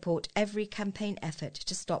and support every campaign effort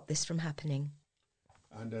to stop this from happening."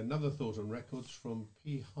 And another thought on records from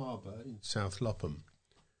P. Harbour in South Lopham.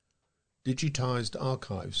 Digitised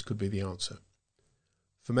archives could be the answer.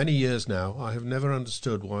 For many years now, I have never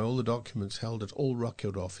understood why all the documents held at all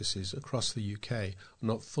record offices across the UK are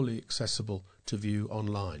not fully accessible to view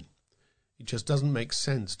online. It just doesn't make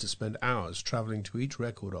sense to spend hours travelling to each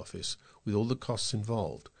record office with all the costs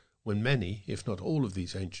involved, when many, if not all of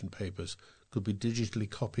these ancient papers, could be digitally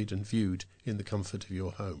copied and viewed in the comfort of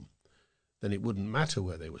your home. Then it wouldn't matter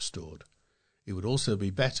where they were stored. It would also be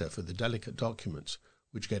better for the delicate documents,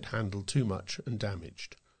 which get handled too much and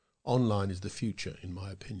damaged. Online is the future, in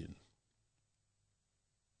my opinion.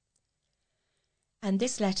 And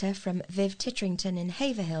this letter from Viv Titterington in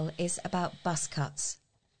Haverhill is about bus cuts.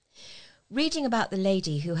 Reading about the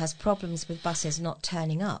lady who has problems with buses not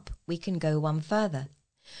turning up, we can go one further.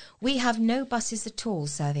 We have no buses at all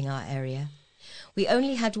serving our area. We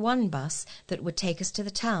only had one bus that would take us to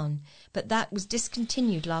the town, but that was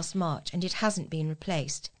discontinued last March and it hasn't been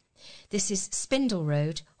replaced. This is Spindle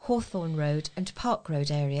Road, Hawthorne Road and Park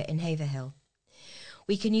Road area in Haverhill.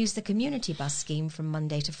 We can use the community bus scheme from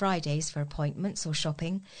Monday to Fridays for appointments or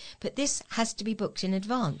shopping, but this has to be booked in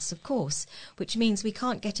advance, of course, which means we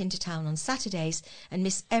can't get into town on Saturdays and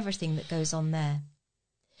miss everything that goes on there.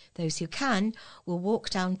 Those who can will walk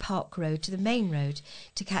down Park Road to the main road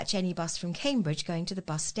to catch any bus from Cambridge going to the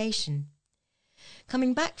bus station.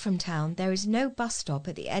 Coming back from town, there is no bus stop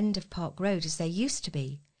at the end of Park Road as there used to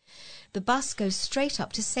be. The bus goes straight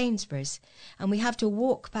up to Sainsbury's, and we have to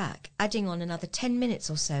walk back, adding on another 10 minutes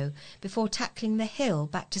or so before tackling the hill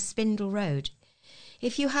back to Spindle Road.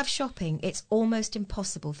 If you have shopping, it's almost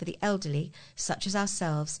impossible for the elderly, such as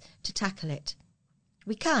ourselves, to tackle it.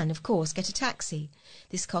 We can, of course, get a taxi.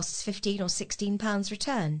 This costs £15 or £16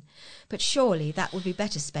 return, but surely that would be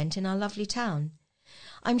better spent in our lovely town.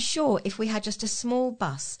 I'm sure if we had just a small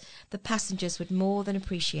bus, the passengers would more than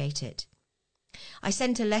appreciate it. I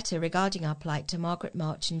sent a letter regarding our plight to Margaret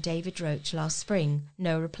March and David Roach last spring.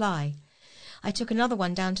 No reply. I took another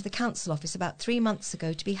one down to the council office about 3 months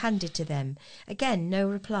ago to be handed to them. Again, no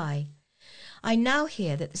reply. I now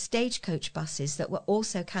hear that the stagecoach buses that were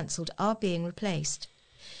also cancelled are being replaced.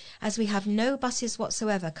 As we have no buses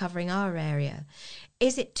whatsoever covering our area,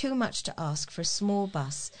 is it too much to ask for a small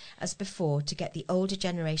bus, as before, to get the older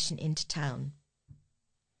generation into town?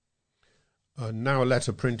 Now a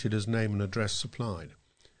letter printed as name and address supplied.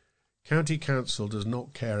 County Council does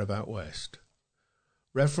not care about West.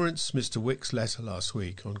 Reference Mr. Wick's letter last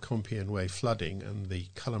week on Compiègne Way flooding and the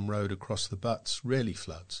Culham Road across the Butts really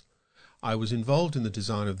floods. I was involved in the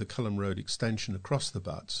design of the Culham Road extension across the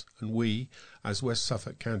Butts, and we, as West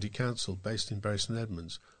Suffolk County Council based in Bury St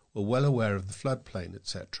Edmunds, were well aware of the floodplain,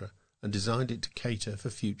 etc., and designed it to cater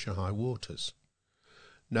for future high waters.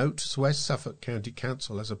 Note West Suffolk County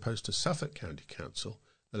Council as opposed to Suffolk County Council,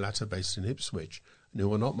 the latter based in Ipswich, and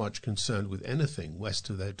who are not much concerned with anything west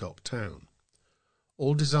of their dock town.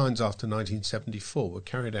 All designs after 1974 were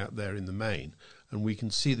carried out there in the main, and we can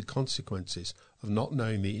see the consequences of not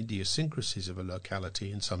knowing the idiosyncrasies of a locality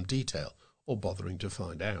in some detail, or bothering to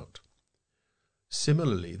find out.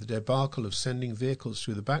 Similarly, the debacle of sending vehicles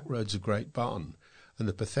through the back roads of Great Barton and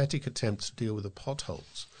the pathetic attempts to deal with the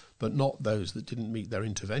potholes, but not those that didn't meet their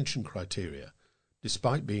intervention criteria,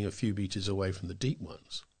 despite being a few metres away from the deep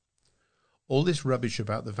ones. All this rubbish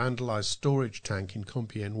about the vandalised storage tank in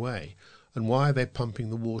Compiègne Way, and why are they pumping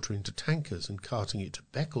the water into tankers and carting it to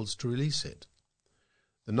Beccles to release it?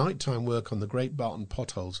 The nighttime work on the Great Barton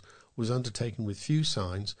potholes was undertaken with few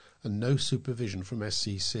signs and no supervision from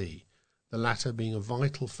SCC, the latter being a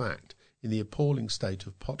vital fact in the appalling state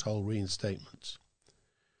of pothole reinstatements.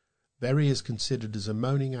 Bury is considered as a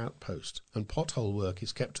moaning outpost, and pothole work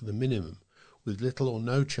is kept to the minimum, with little or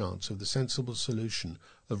no chance of the sensible solution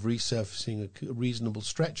of resurfacing a reasonable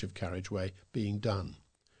stretch of carriageway being done.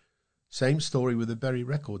 Same story with the Bury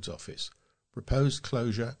Records Office. Proposed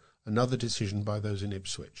closure, another decision by those in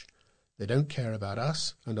Ipswich. They don't care about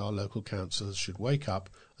us, and our local councillors should wake up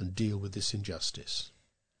and deal with this injustice.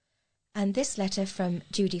 And this letter from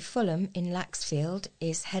Judy Fulham in Laxfield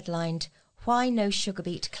is headlined, "Why no sugar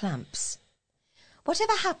beet clamps?"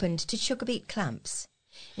 Whatever happened to sugar beet clamps?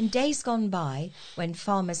 In days gone by, when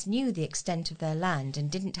farmers knew the extent of their land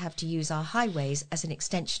and didn't have to use our highways as an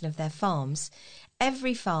extension of their farms,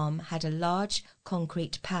 every farm had a large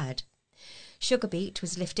concrete pad. Sugar beet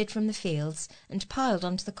was lifted from the fields and piled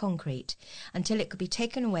onto the concrete until it could be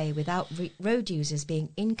taken away without road users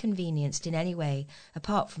being inconvenienced in any way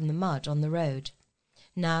apart from the mud on the road.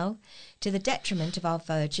 Now, to the detriment of our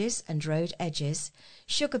verges and road edges,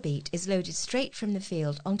 sugar beet is loaded straight from the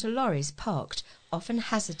field onto lorries parked, often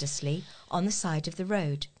hazardously, on the side of the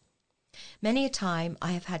road. Many a time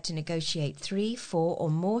I have had to negotiate 3, 4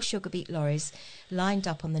 or more sugar beet lorries lined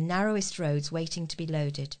up on the narrowest roads waiting to be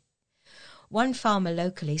loaded. One farmer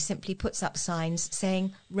locally simply puts up signs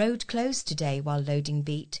saying "road closed today" while loading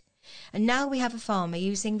beet, and now we have a farmer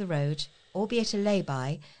using the road, albeit a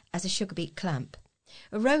lay-by, as a sugar beet clamp.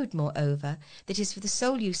 A road, moreover, that is for the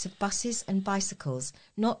sole use of buses and bicycles,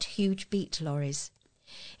 not huge beet lorries.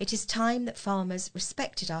 It is time that farmers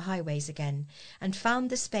respected our highways again and found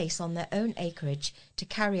the space on their own acreage to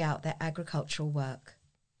carry out their agricultural work.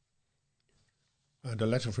 And a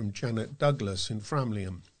letter from Janet Douglas in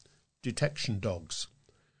Framlingham. Detection dogs.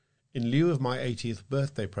 In lieu of my 80th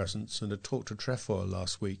birthday presents and a talk to Trefoil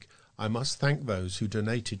last week, I must thank those who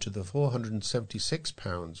donated to the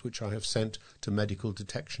 £476 which I have sent to medical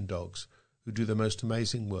detection dogs, who do the most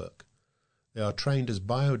amazing work. They are trained as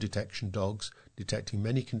biodetection dogs, detecting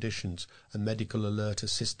many conditions, and medical alert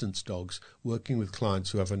assistance dogs, working with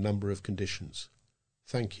clients who have a number of conditions.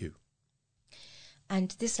 Thank you.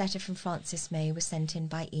 And this letter from Francis May was sent in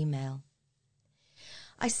by email.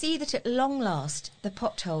 I see that at long last the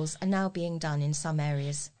potholes are now being done in some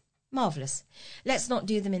areas. Marvellous. Let's not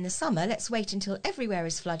do them in the summer. Let's wait until everywhere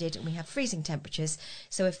is flooded and we have freezing temperatures,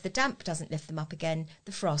 so if the damp doesn't lift them up again,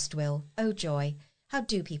 the frost will. Oh joy. How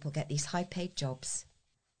do people get these high-paid jobs?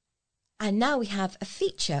 And now we have a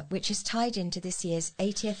feature which is tied into this year's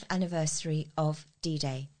 80th anniversary of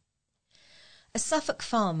D-Day. A Suffolk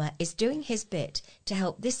farmer is doing his bit to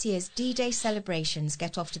help this year's D-Day celebrations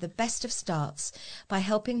get off to the best of starts by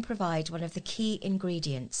helping provide one of the key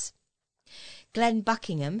ingredients. Glenn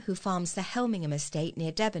Buckingham, who farms the Helmingham estate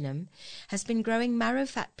near Debenham, has been growing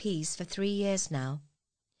marrow-fat peas for 3 years now.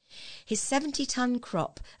 His 70-ton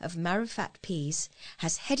crop of marrow-fat peas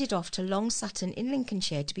has headed off to Long Sutton in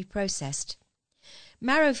Lincolnshire to be processed.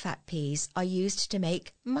 Marrow-fat peas are used to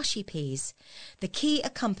make mushy peas, the key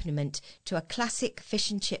accompaniment to a classic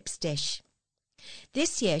fish and chips dish.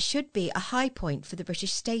 This year should be a high point for the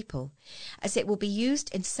British staple, as it will be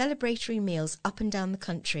used in celebratory meals up and down the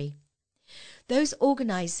country. Those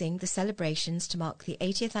organising the celebrations to mark the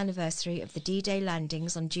 80th anniversary of the D-Day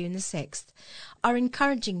landings on June the 6th are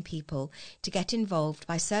encouraging people to get involved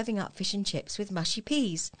by serving up fish and chips with mushy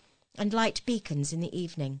peas and light beacons in the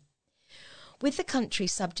evening. With the country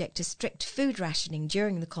subject to strict food rationing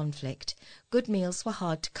during the conflict, good meals were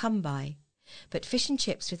hard to come by. But fish and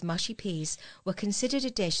chips with mushy peas were considered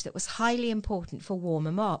a dish that was highly important for war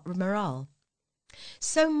morale.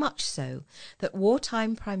 So much so that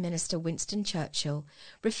wartime Prime Minister Winston Churchill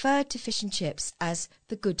referred to fish and chips as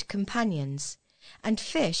the good companions, and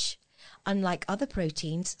fish, unlike other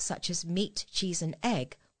proteins such as meat, cheese and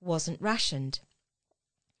egg, wasn't rationed.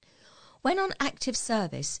 When on active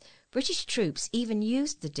service, British troops even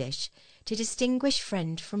used the dish to distinguish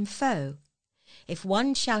friend from foe. If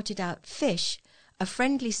one shouted out fish, a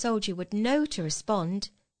friendly soldier would know to respond,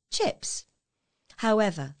 chips.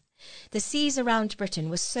 However, the seas around Britain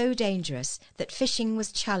were so dangerous that fishing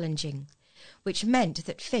was challenging, which meant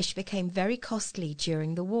that fish became very costly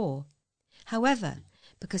during the war. However,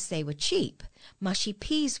 because they were cheap, mushy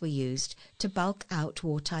peas were used to bulk out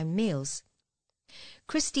wartime meals.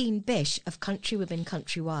 Christine Bish of Countrywomen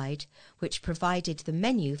Countrywide, which provided the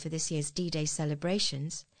menu for this year's D-Day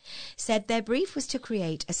celebrations, said their brief was to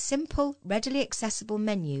create a simple, readily accessible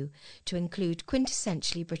menu to include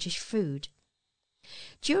quintessentially British food.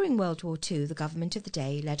 During World War II, the government of the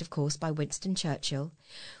day, led of course by Winston Churchill,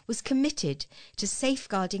 was committed to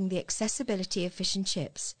safeguarding the accessibility of fish and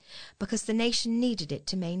chips because the nation needed it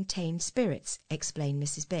to maintain spirits, explained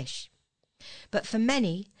Mrs. Bish. But for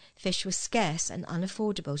many, fish was scarce and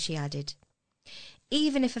unaffordable, she added.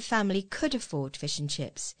 Even if a family could afford fish and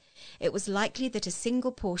chips, it was likely that a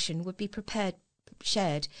single portion would be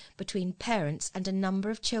shared between parents and a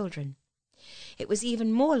number of children. It was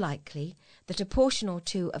even more likely that a portion or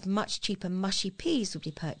two of much cheaper mushy peas would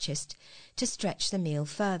be purchased to stretch the meal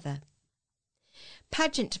further.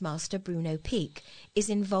 Pageant master Bruno Peake is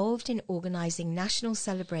involved in organising national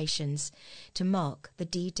celebrations to mark the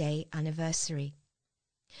D-Day anniversary.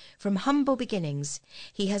 From humble beginnings,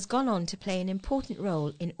 he has gone on to play an important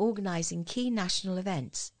role in organising key national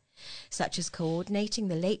events, such as coordinating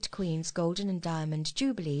the late Queen's Golden and Diamond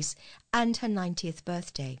Jubilees and her 90th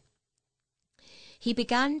birthday. He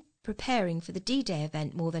began preparing for the D-Day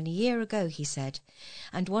event more than a year ago, he said,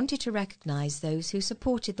 and wanted to recognise those who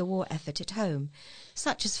supported the war effort at home,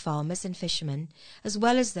 such as farmers and fishermen, as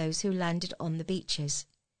well as those who landed on the beaches.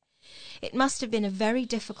 It must have been a very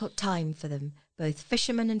difficult time for them, both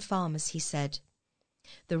fishermen and farmers, he said.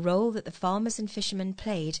 The role that the farmers and fishermen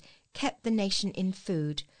played kept the nation in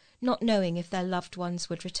food, not knowing if their loved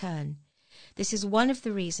ones would return. This is one of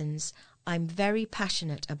the reasons I'm very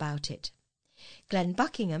passionate about it. Glenn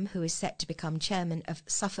Buckingham, who is set to become chairman of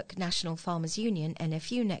Suffolk National Farmers Union,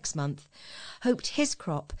 NFU, next month, hoped his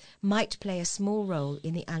crop might play a small role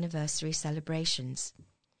in the anniversary celebrations.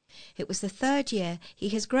 It was the third year he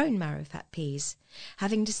has grown marrow-fat peas,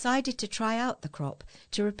 having decided to try out the crop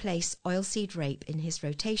to replace oilseed rape in his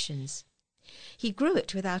rotations. He grew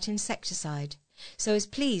it without insecticide, so is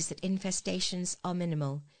pleased that infestations are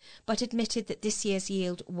minimal, but admitted that this year's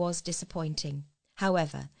yield was disappointing.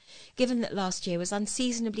 However, given that last year was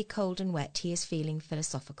unseasonably cold and wet, he is feeling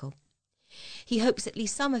philosophical. He hopes at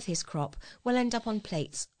least some of his crop will end up on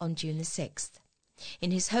plates on June the 6th.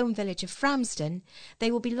 In his home village of Framsden,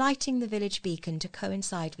 they will be lighting the village beacon to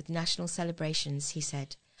coincide with national celebrations, he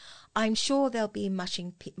said. I'm sure there'll be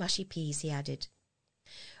mushy peas, he added.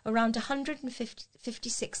 Around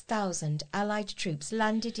 156,000 Allied troops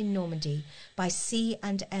landed in Normandy by sea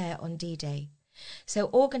and air on D-Day. So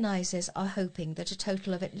organisers are hoping that a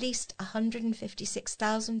total of at least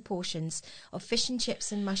 156,000 portions of fish and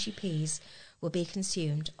chips and mushy peas will be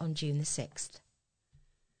consumed on June the 6th.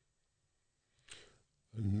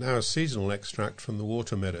 And now a seasonal extract from the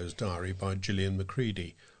Water Meadows Diary by Gillian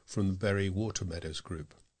Macready from the Bury Water Meadows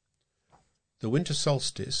Group. The winter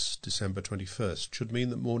solstice, December 21st, should mean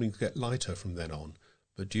that mornings get lighter from then on,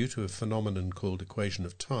 but due to a phenomenon called equation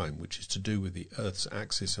of time, which is to do with the Earth's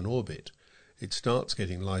axis and orbit, it starts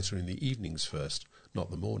getting lighter in the evenings first,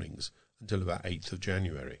 not the mornings, until about 8th of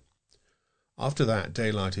January. After that,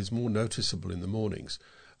 daylight is more noticeable in the mornings,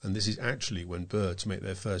 and this is actually when birds make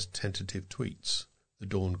their first tentative tweets, the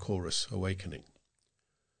dawn chorus awakening.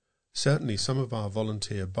 Certainly some of our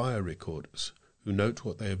volunteer biorecorders, who note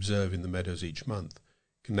what they observe in the meadows each month,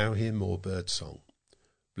 can now hear more bird song.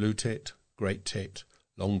 Blue tit, great tit,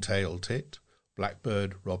 long-tailed tit,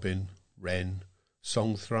 blackbird, robin, wren,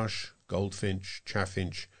 song thrush, goldfinch,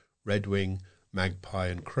 chaffinch, redwing, magpie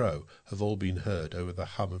and crow have all been heard over the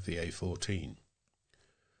hum of the A14.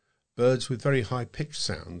 Birds with very high-pitched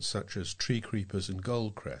sounds, such as tree creepers and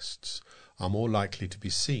goldcrests, are more likely to be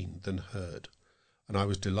seen than heard, and I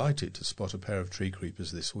was delighted to spot a pair of tree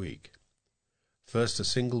creepers this week. First, a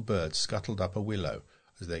single bird scuttled up a willow,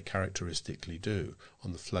 as they characteristically do,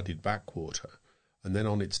 on the flooded backwater, and then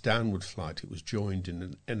on its downward flight it was joined in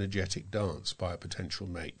an energetic dance by a potential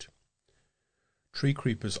mate. Tree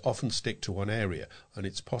creepers often stick to one area, and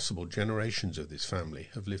it's possible generations of this family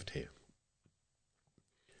have lived here.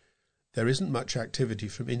 There isn't much activity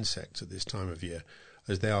from insects at this time of year,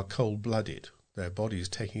 as they are cold-blooded, their bodies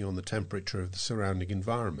taking on the temperature of the surrounding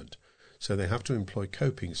environment, so they have to employ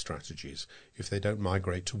coping strategies if they don't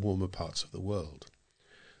migrate to warmer parts of the world.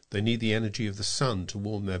 They need the energy of the sun to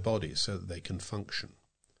warm their bodies so that they can function.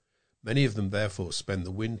 Many of them therefore spend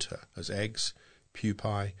the winter as eggs,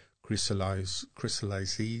 pupae,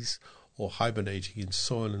 chrysalises, or hibernating in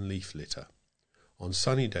soil and leaf litter. On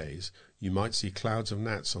sunny days you might see clouds of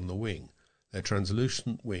gnats on the wing, their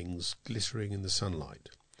translucent wings glittering in the sunlight.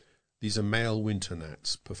 These are male winter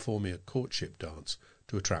gnats performing a courtship dance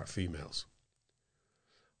to attract females.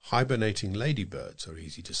 Hibernating ladybirds are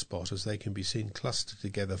easy to spot, as they can be seen clustered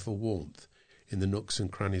together for warmth in the nooks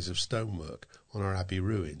and crannies of stonework on our abbey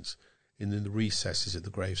ruins, in the recesses of the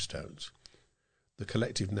gravestones. The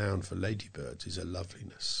collective noun for ladybirds is a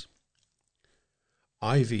loveliness.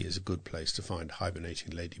 Ivy is a good place to find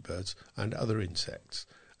hibernating ladybirds and other insects,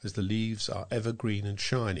 as the leaves are evergreen and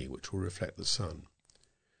shiny, which will reflect the sun.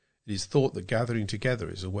 It is thought that gathering together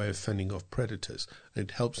is a way of fending off predators, and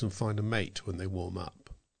it helps them find a mate when they warm up.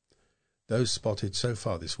 Those spotted so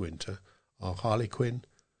far this winter are harlequin,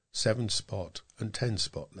 7-spot and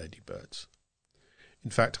 10-spot ladybirds.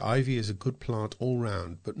 In fact, ivy is a good plant all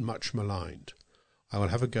round, but much maligned. I will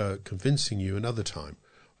have a go at convincing you another time.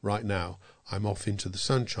 Right now, I'm off into the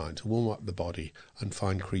sunshine to warm up the body and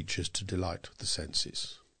find creatures to delight the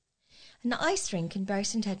senses. An ice rink in Bury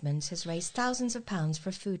St Edmunds has raised thousands of pounds for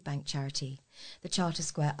a food bank charity. The Charter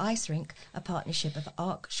Square Ice Rink, a partnership of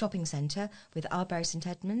Arc Shopping Centre with our Bury St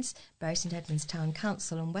Edmunds Town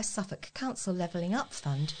Council and West Suffolk Council Levelling Up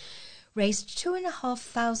Fund, raised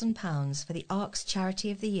 £2,500 for the Arc's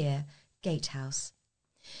Charity of the Year, Gatehouse.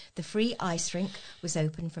 The free ice rink was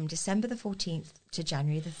open from December the 14th to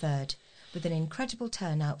January the 3rd, with an incredible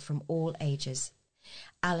turnout from all ages.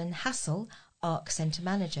 Alan Hassel, Arc Centre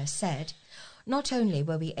Manager, said, "Not only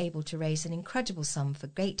were we able to raise an incredible sum for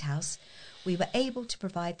Gatehouse, we were able to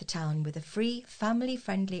provide the town with a free,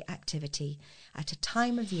 family-friendly activity at a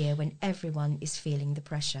time of year when everyone is feeling the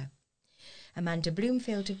pressure." Amanda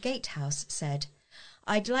Bloomfield of Gatehouse said,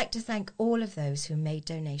 "I'd like to thank all of those who made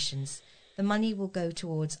donations. The money will go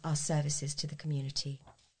towards our services to the community."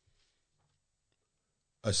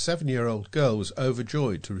 A 7-year-old girl was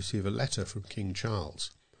overjoyed to receive a letter from King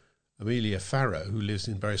Charles. Amelia Farrow, who lives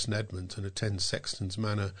in Bury St Edmunds and attends Sexton's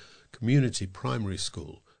Manor Community Primary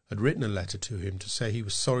School, had written a letter to him to say he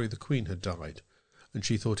was sorry the Queen had died, and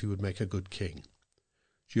she thought he would make a good king.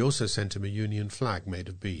 She also sent him a Union flag made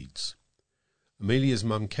of beads. Amelia's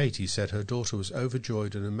mum Katie said her daughter was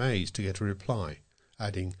overjoyed and amazed to get a reply,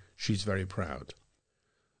 adding, "She's very proud."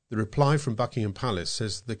 The reply from Buckingham Palace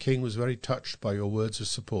says the King was very touched by your words of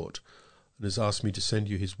support and has asked me to send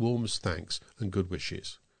you his warmest thanks and good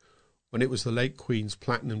wishes. When it was the late Queen's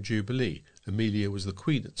Platinum Jubilee, Amelia was the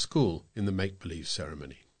Queen at school in the make-believe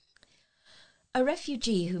ceremony. A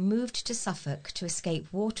refugee who moved to Suffolk to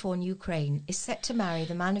escape war-torn Ukraine is set to marry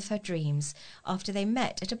the man of her dreams after they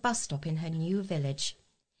met at a bus stop in her new village.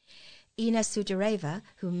 Ina Sudareva,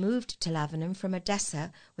 who moved to Lavenham from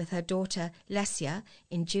Odessa with her daughter Lesia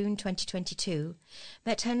in June 2022,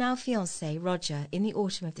 met her now fiancé Roger in the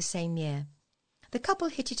autumn of the same year. The couple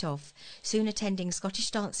hit it off, soon attending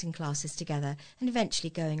Scottish dancing classes together and eventually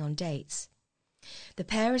going on dates. The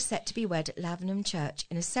pair are set to be wed at Lavenham Church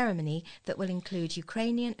in a ceremony that will include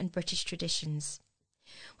Ukrainian and British traditions.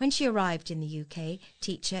 When she arrived in the UK,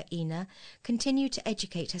 teacher Ina continued to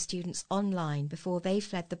educate her students online before they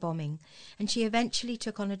fled the bombing, and she eventually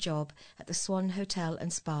took on a job at the Swan Hotel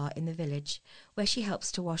and Spa in the village, where she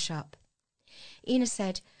helps to wash up. Ina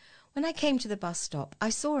said, "When I came to the bus stop, I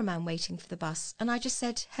saw a man waiting for the bus, and I just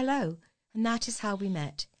said hello, and that is how we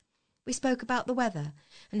met. We spoke about the weather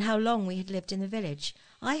and how long we had lived in the village.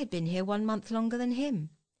 I had been here 1 month longer than him.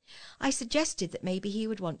 I suggested that maybe he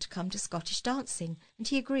would want to come to Scottish dancing, and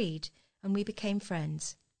he agreed, and we became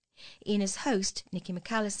friends." Ina's host, Nicky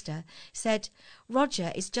McAllister, said,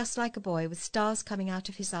 "Roger is just like a boy with stars coming out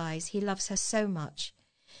of his eyes. He loves her so much."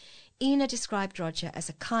 Ina described Roger as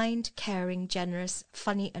a kind, caring, generous,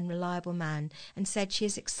 funny and reliable man, and said she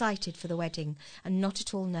is excited for the wedding and not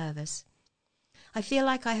at all nervous. "I feel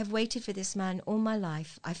like I have waited for this man all my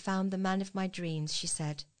life. I found the man of my dreams," she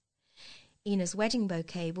said. Ina's wedding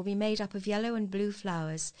bouquet will be made up of yellow and blue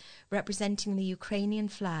flowers representing the Ukrainian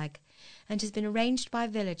flag and has been arranged by a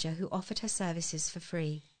villager who offered her services for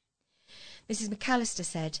free. Mrs. McAllister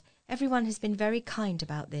said, "Everyone has been very kind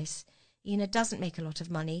about this. Ina doesn't make a lot of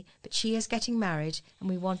money, but she is getting married and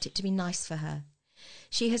we want it to be nice for her.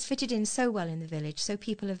 She has fitted in so well in the village, so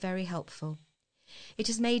people are very helpful. It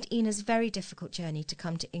has made Ina's very difficult journey to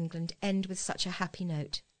come to England end with such a happy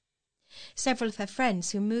note." Several of her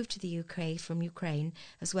friends who moved to the UK from Ukraine,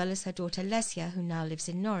 as well as her daughter Lesia, who now lives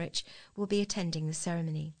in Norwich, will be attending the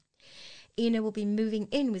ceremony. Ina will be moving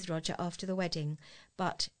in with Roger after the wedding,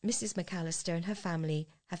 but Mrs. McAllister and her family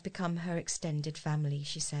have become her extended family,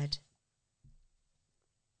 she said.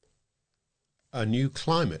 A new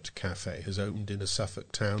climate cafe has opened in a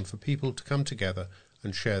Suffolk town for people to come together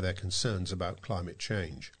and share their concerns about climate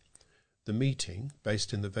change. The meeting,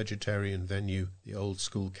 based in the vegetarian venue, the Old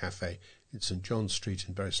School Cafe in St John's Street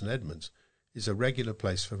in Bury St Edmunds, is a regular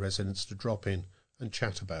place for residents to drop in and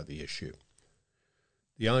chat about the issue.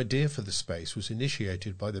 The idea for the space was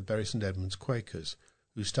initiated by the Bury St Edmunds Quakers,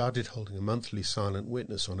 who started holding a monthly silent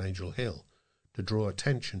witness on Angel Hill to draw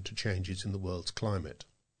attention to changes in the world's climate.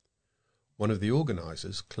 One of the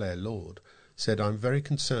organisers, Claire Lord, said, "I'm very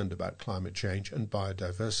concerned about climate change and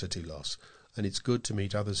biodiversity loss, and it's good to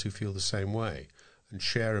meet others who feel the same way and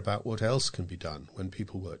share about what else can be done when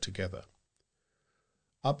people work together."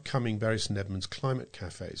 Upcoming Bury St Edmunds climate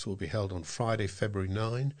cafes will be held on Friday, February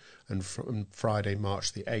 9 and from Friday,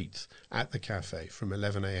 March the 8th at the cafe from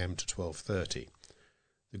 11 a.m. to 12:30.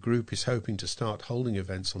 The group is hoping to start holding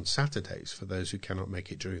events on Saturdays for those who cannot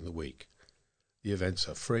make it during the week. The events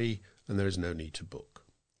are free and there is no need to book.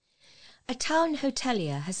 A town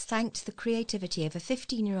hotelier has thanked the creativity of a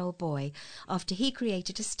 15-year-old boy after he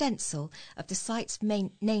created a stencil of the site's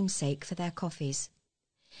main namesake for their coffees.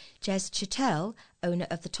 Jez Chattel, owner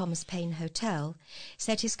of the Thomas Paine Hotel,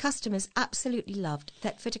 said his customers absolutely loved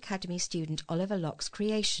Thetford Academy student Oliver Locke's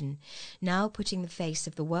creation, now putting the face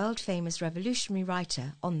of the world-famous revolutionary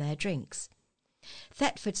writer on their drinks.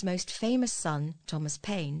 Thetford's most famous son, Thomas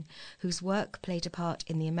Paine, whose work played a part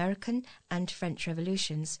in the American and French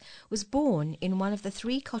revolutions, was born in one of the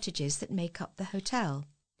 3 cottages that make up the hotel.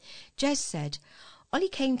 Jez said, "Ollie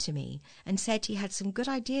came to me and said he had some good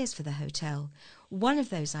ideas for the hotel, one of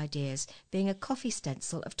those ideas being a coffee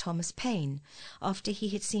stencil of Thomas Paine, after he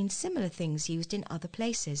had seen similar things used in other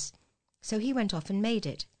places. So he went off and made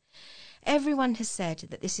it. Everyone has said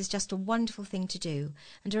that this is just a wonderful thing to do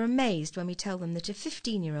and are amazed when we tell them that a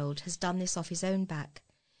 15-year-old has done this off his own back.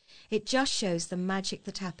 It just shows the magic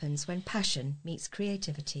that happens when passion meets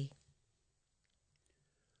creativity."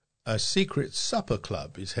 A secret supper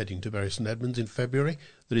club is heading to Bury St Edmunds in February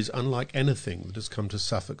that is unlike anything that has come to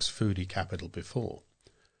Suffolk's foodie capital before.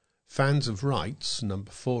 Fans of Wright's No.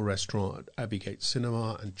 4 restaurant at Abbeygate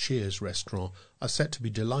Cinema and Cheers restaurant are set to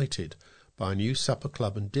be delighted by a new supper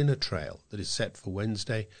club and dinner trail that is set for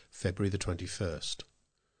Wednesday, February the 21st.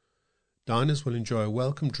 Diners will enjoy a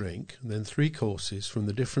welcome drink and then 3 courses from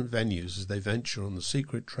the different venues as they venture on the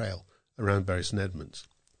secret trail around Bury St Edmunds.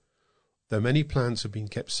 Though many plans have been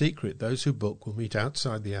kept secret, those who book will meet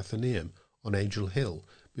outside the Athenaeum on Angel Hill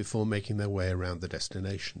before making their way around the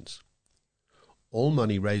destinations. All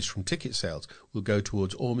money raised from ticket sales will go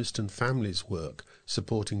towards Ormiston Families' work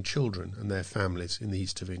supporting children and their families in the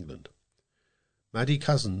east of England. Maddie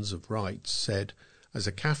Cousins of Wright's said, "As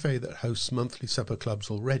a cafe that hosts monthly supper clubs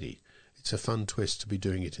already, It's a fun twist to be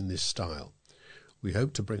doing it in this style. We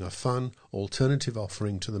hope to bring a fun, alternative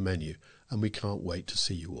offering to the menu, and we can't wait to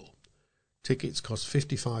see you all. Tickets cost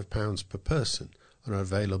 £55 per person and are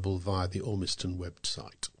available via the Ormiston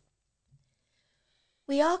website.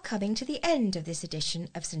 We are coming to the end of this edition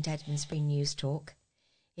of St Edmundsbury News Talk.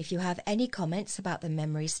 If you have any comments about the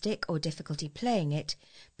memory stick or difficulty playing it,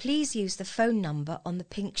 please use the phone number on the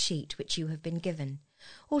pink sheet which you have been given.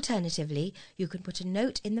 Alternatively, you can put a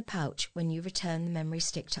note in the pouch when you return the memory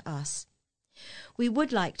stick to us. We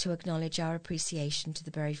would like to acknowledge our appreciation to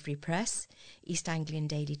the Bury Free Press, East Anglian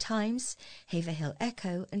Daily Times, Haverhill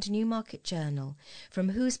Echo and Newmarket Journal, from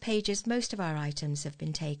whose pages most of our items have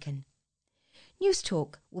been taken. News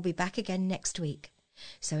Talk will be back again next week.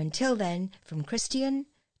 So until then, from Christian,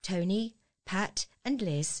 Tony, Pat and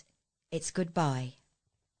Liz, it's goodbye.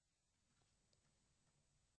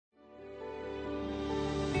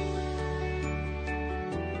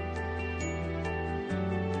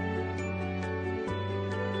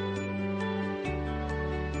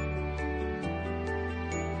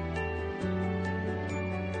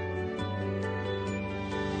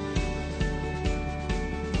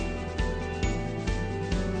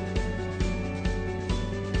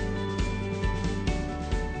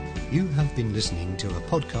 You have been listening to a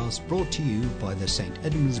podcast brought to you by the St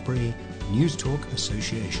Edmundsbury NewsTalk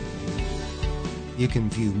Association. You can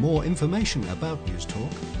view more information about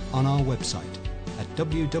NewsTalk on our website at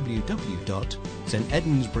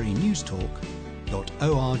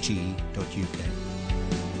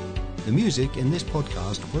www.stedmundsburynewstalk.org.uk. The music in this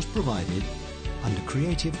podcast was provided under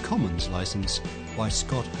Creative Commons license by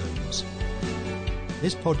Scott Holmes.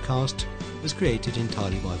 This podcast was created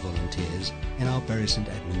entirely by volunteers in our Bury St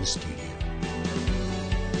Edmunds studio.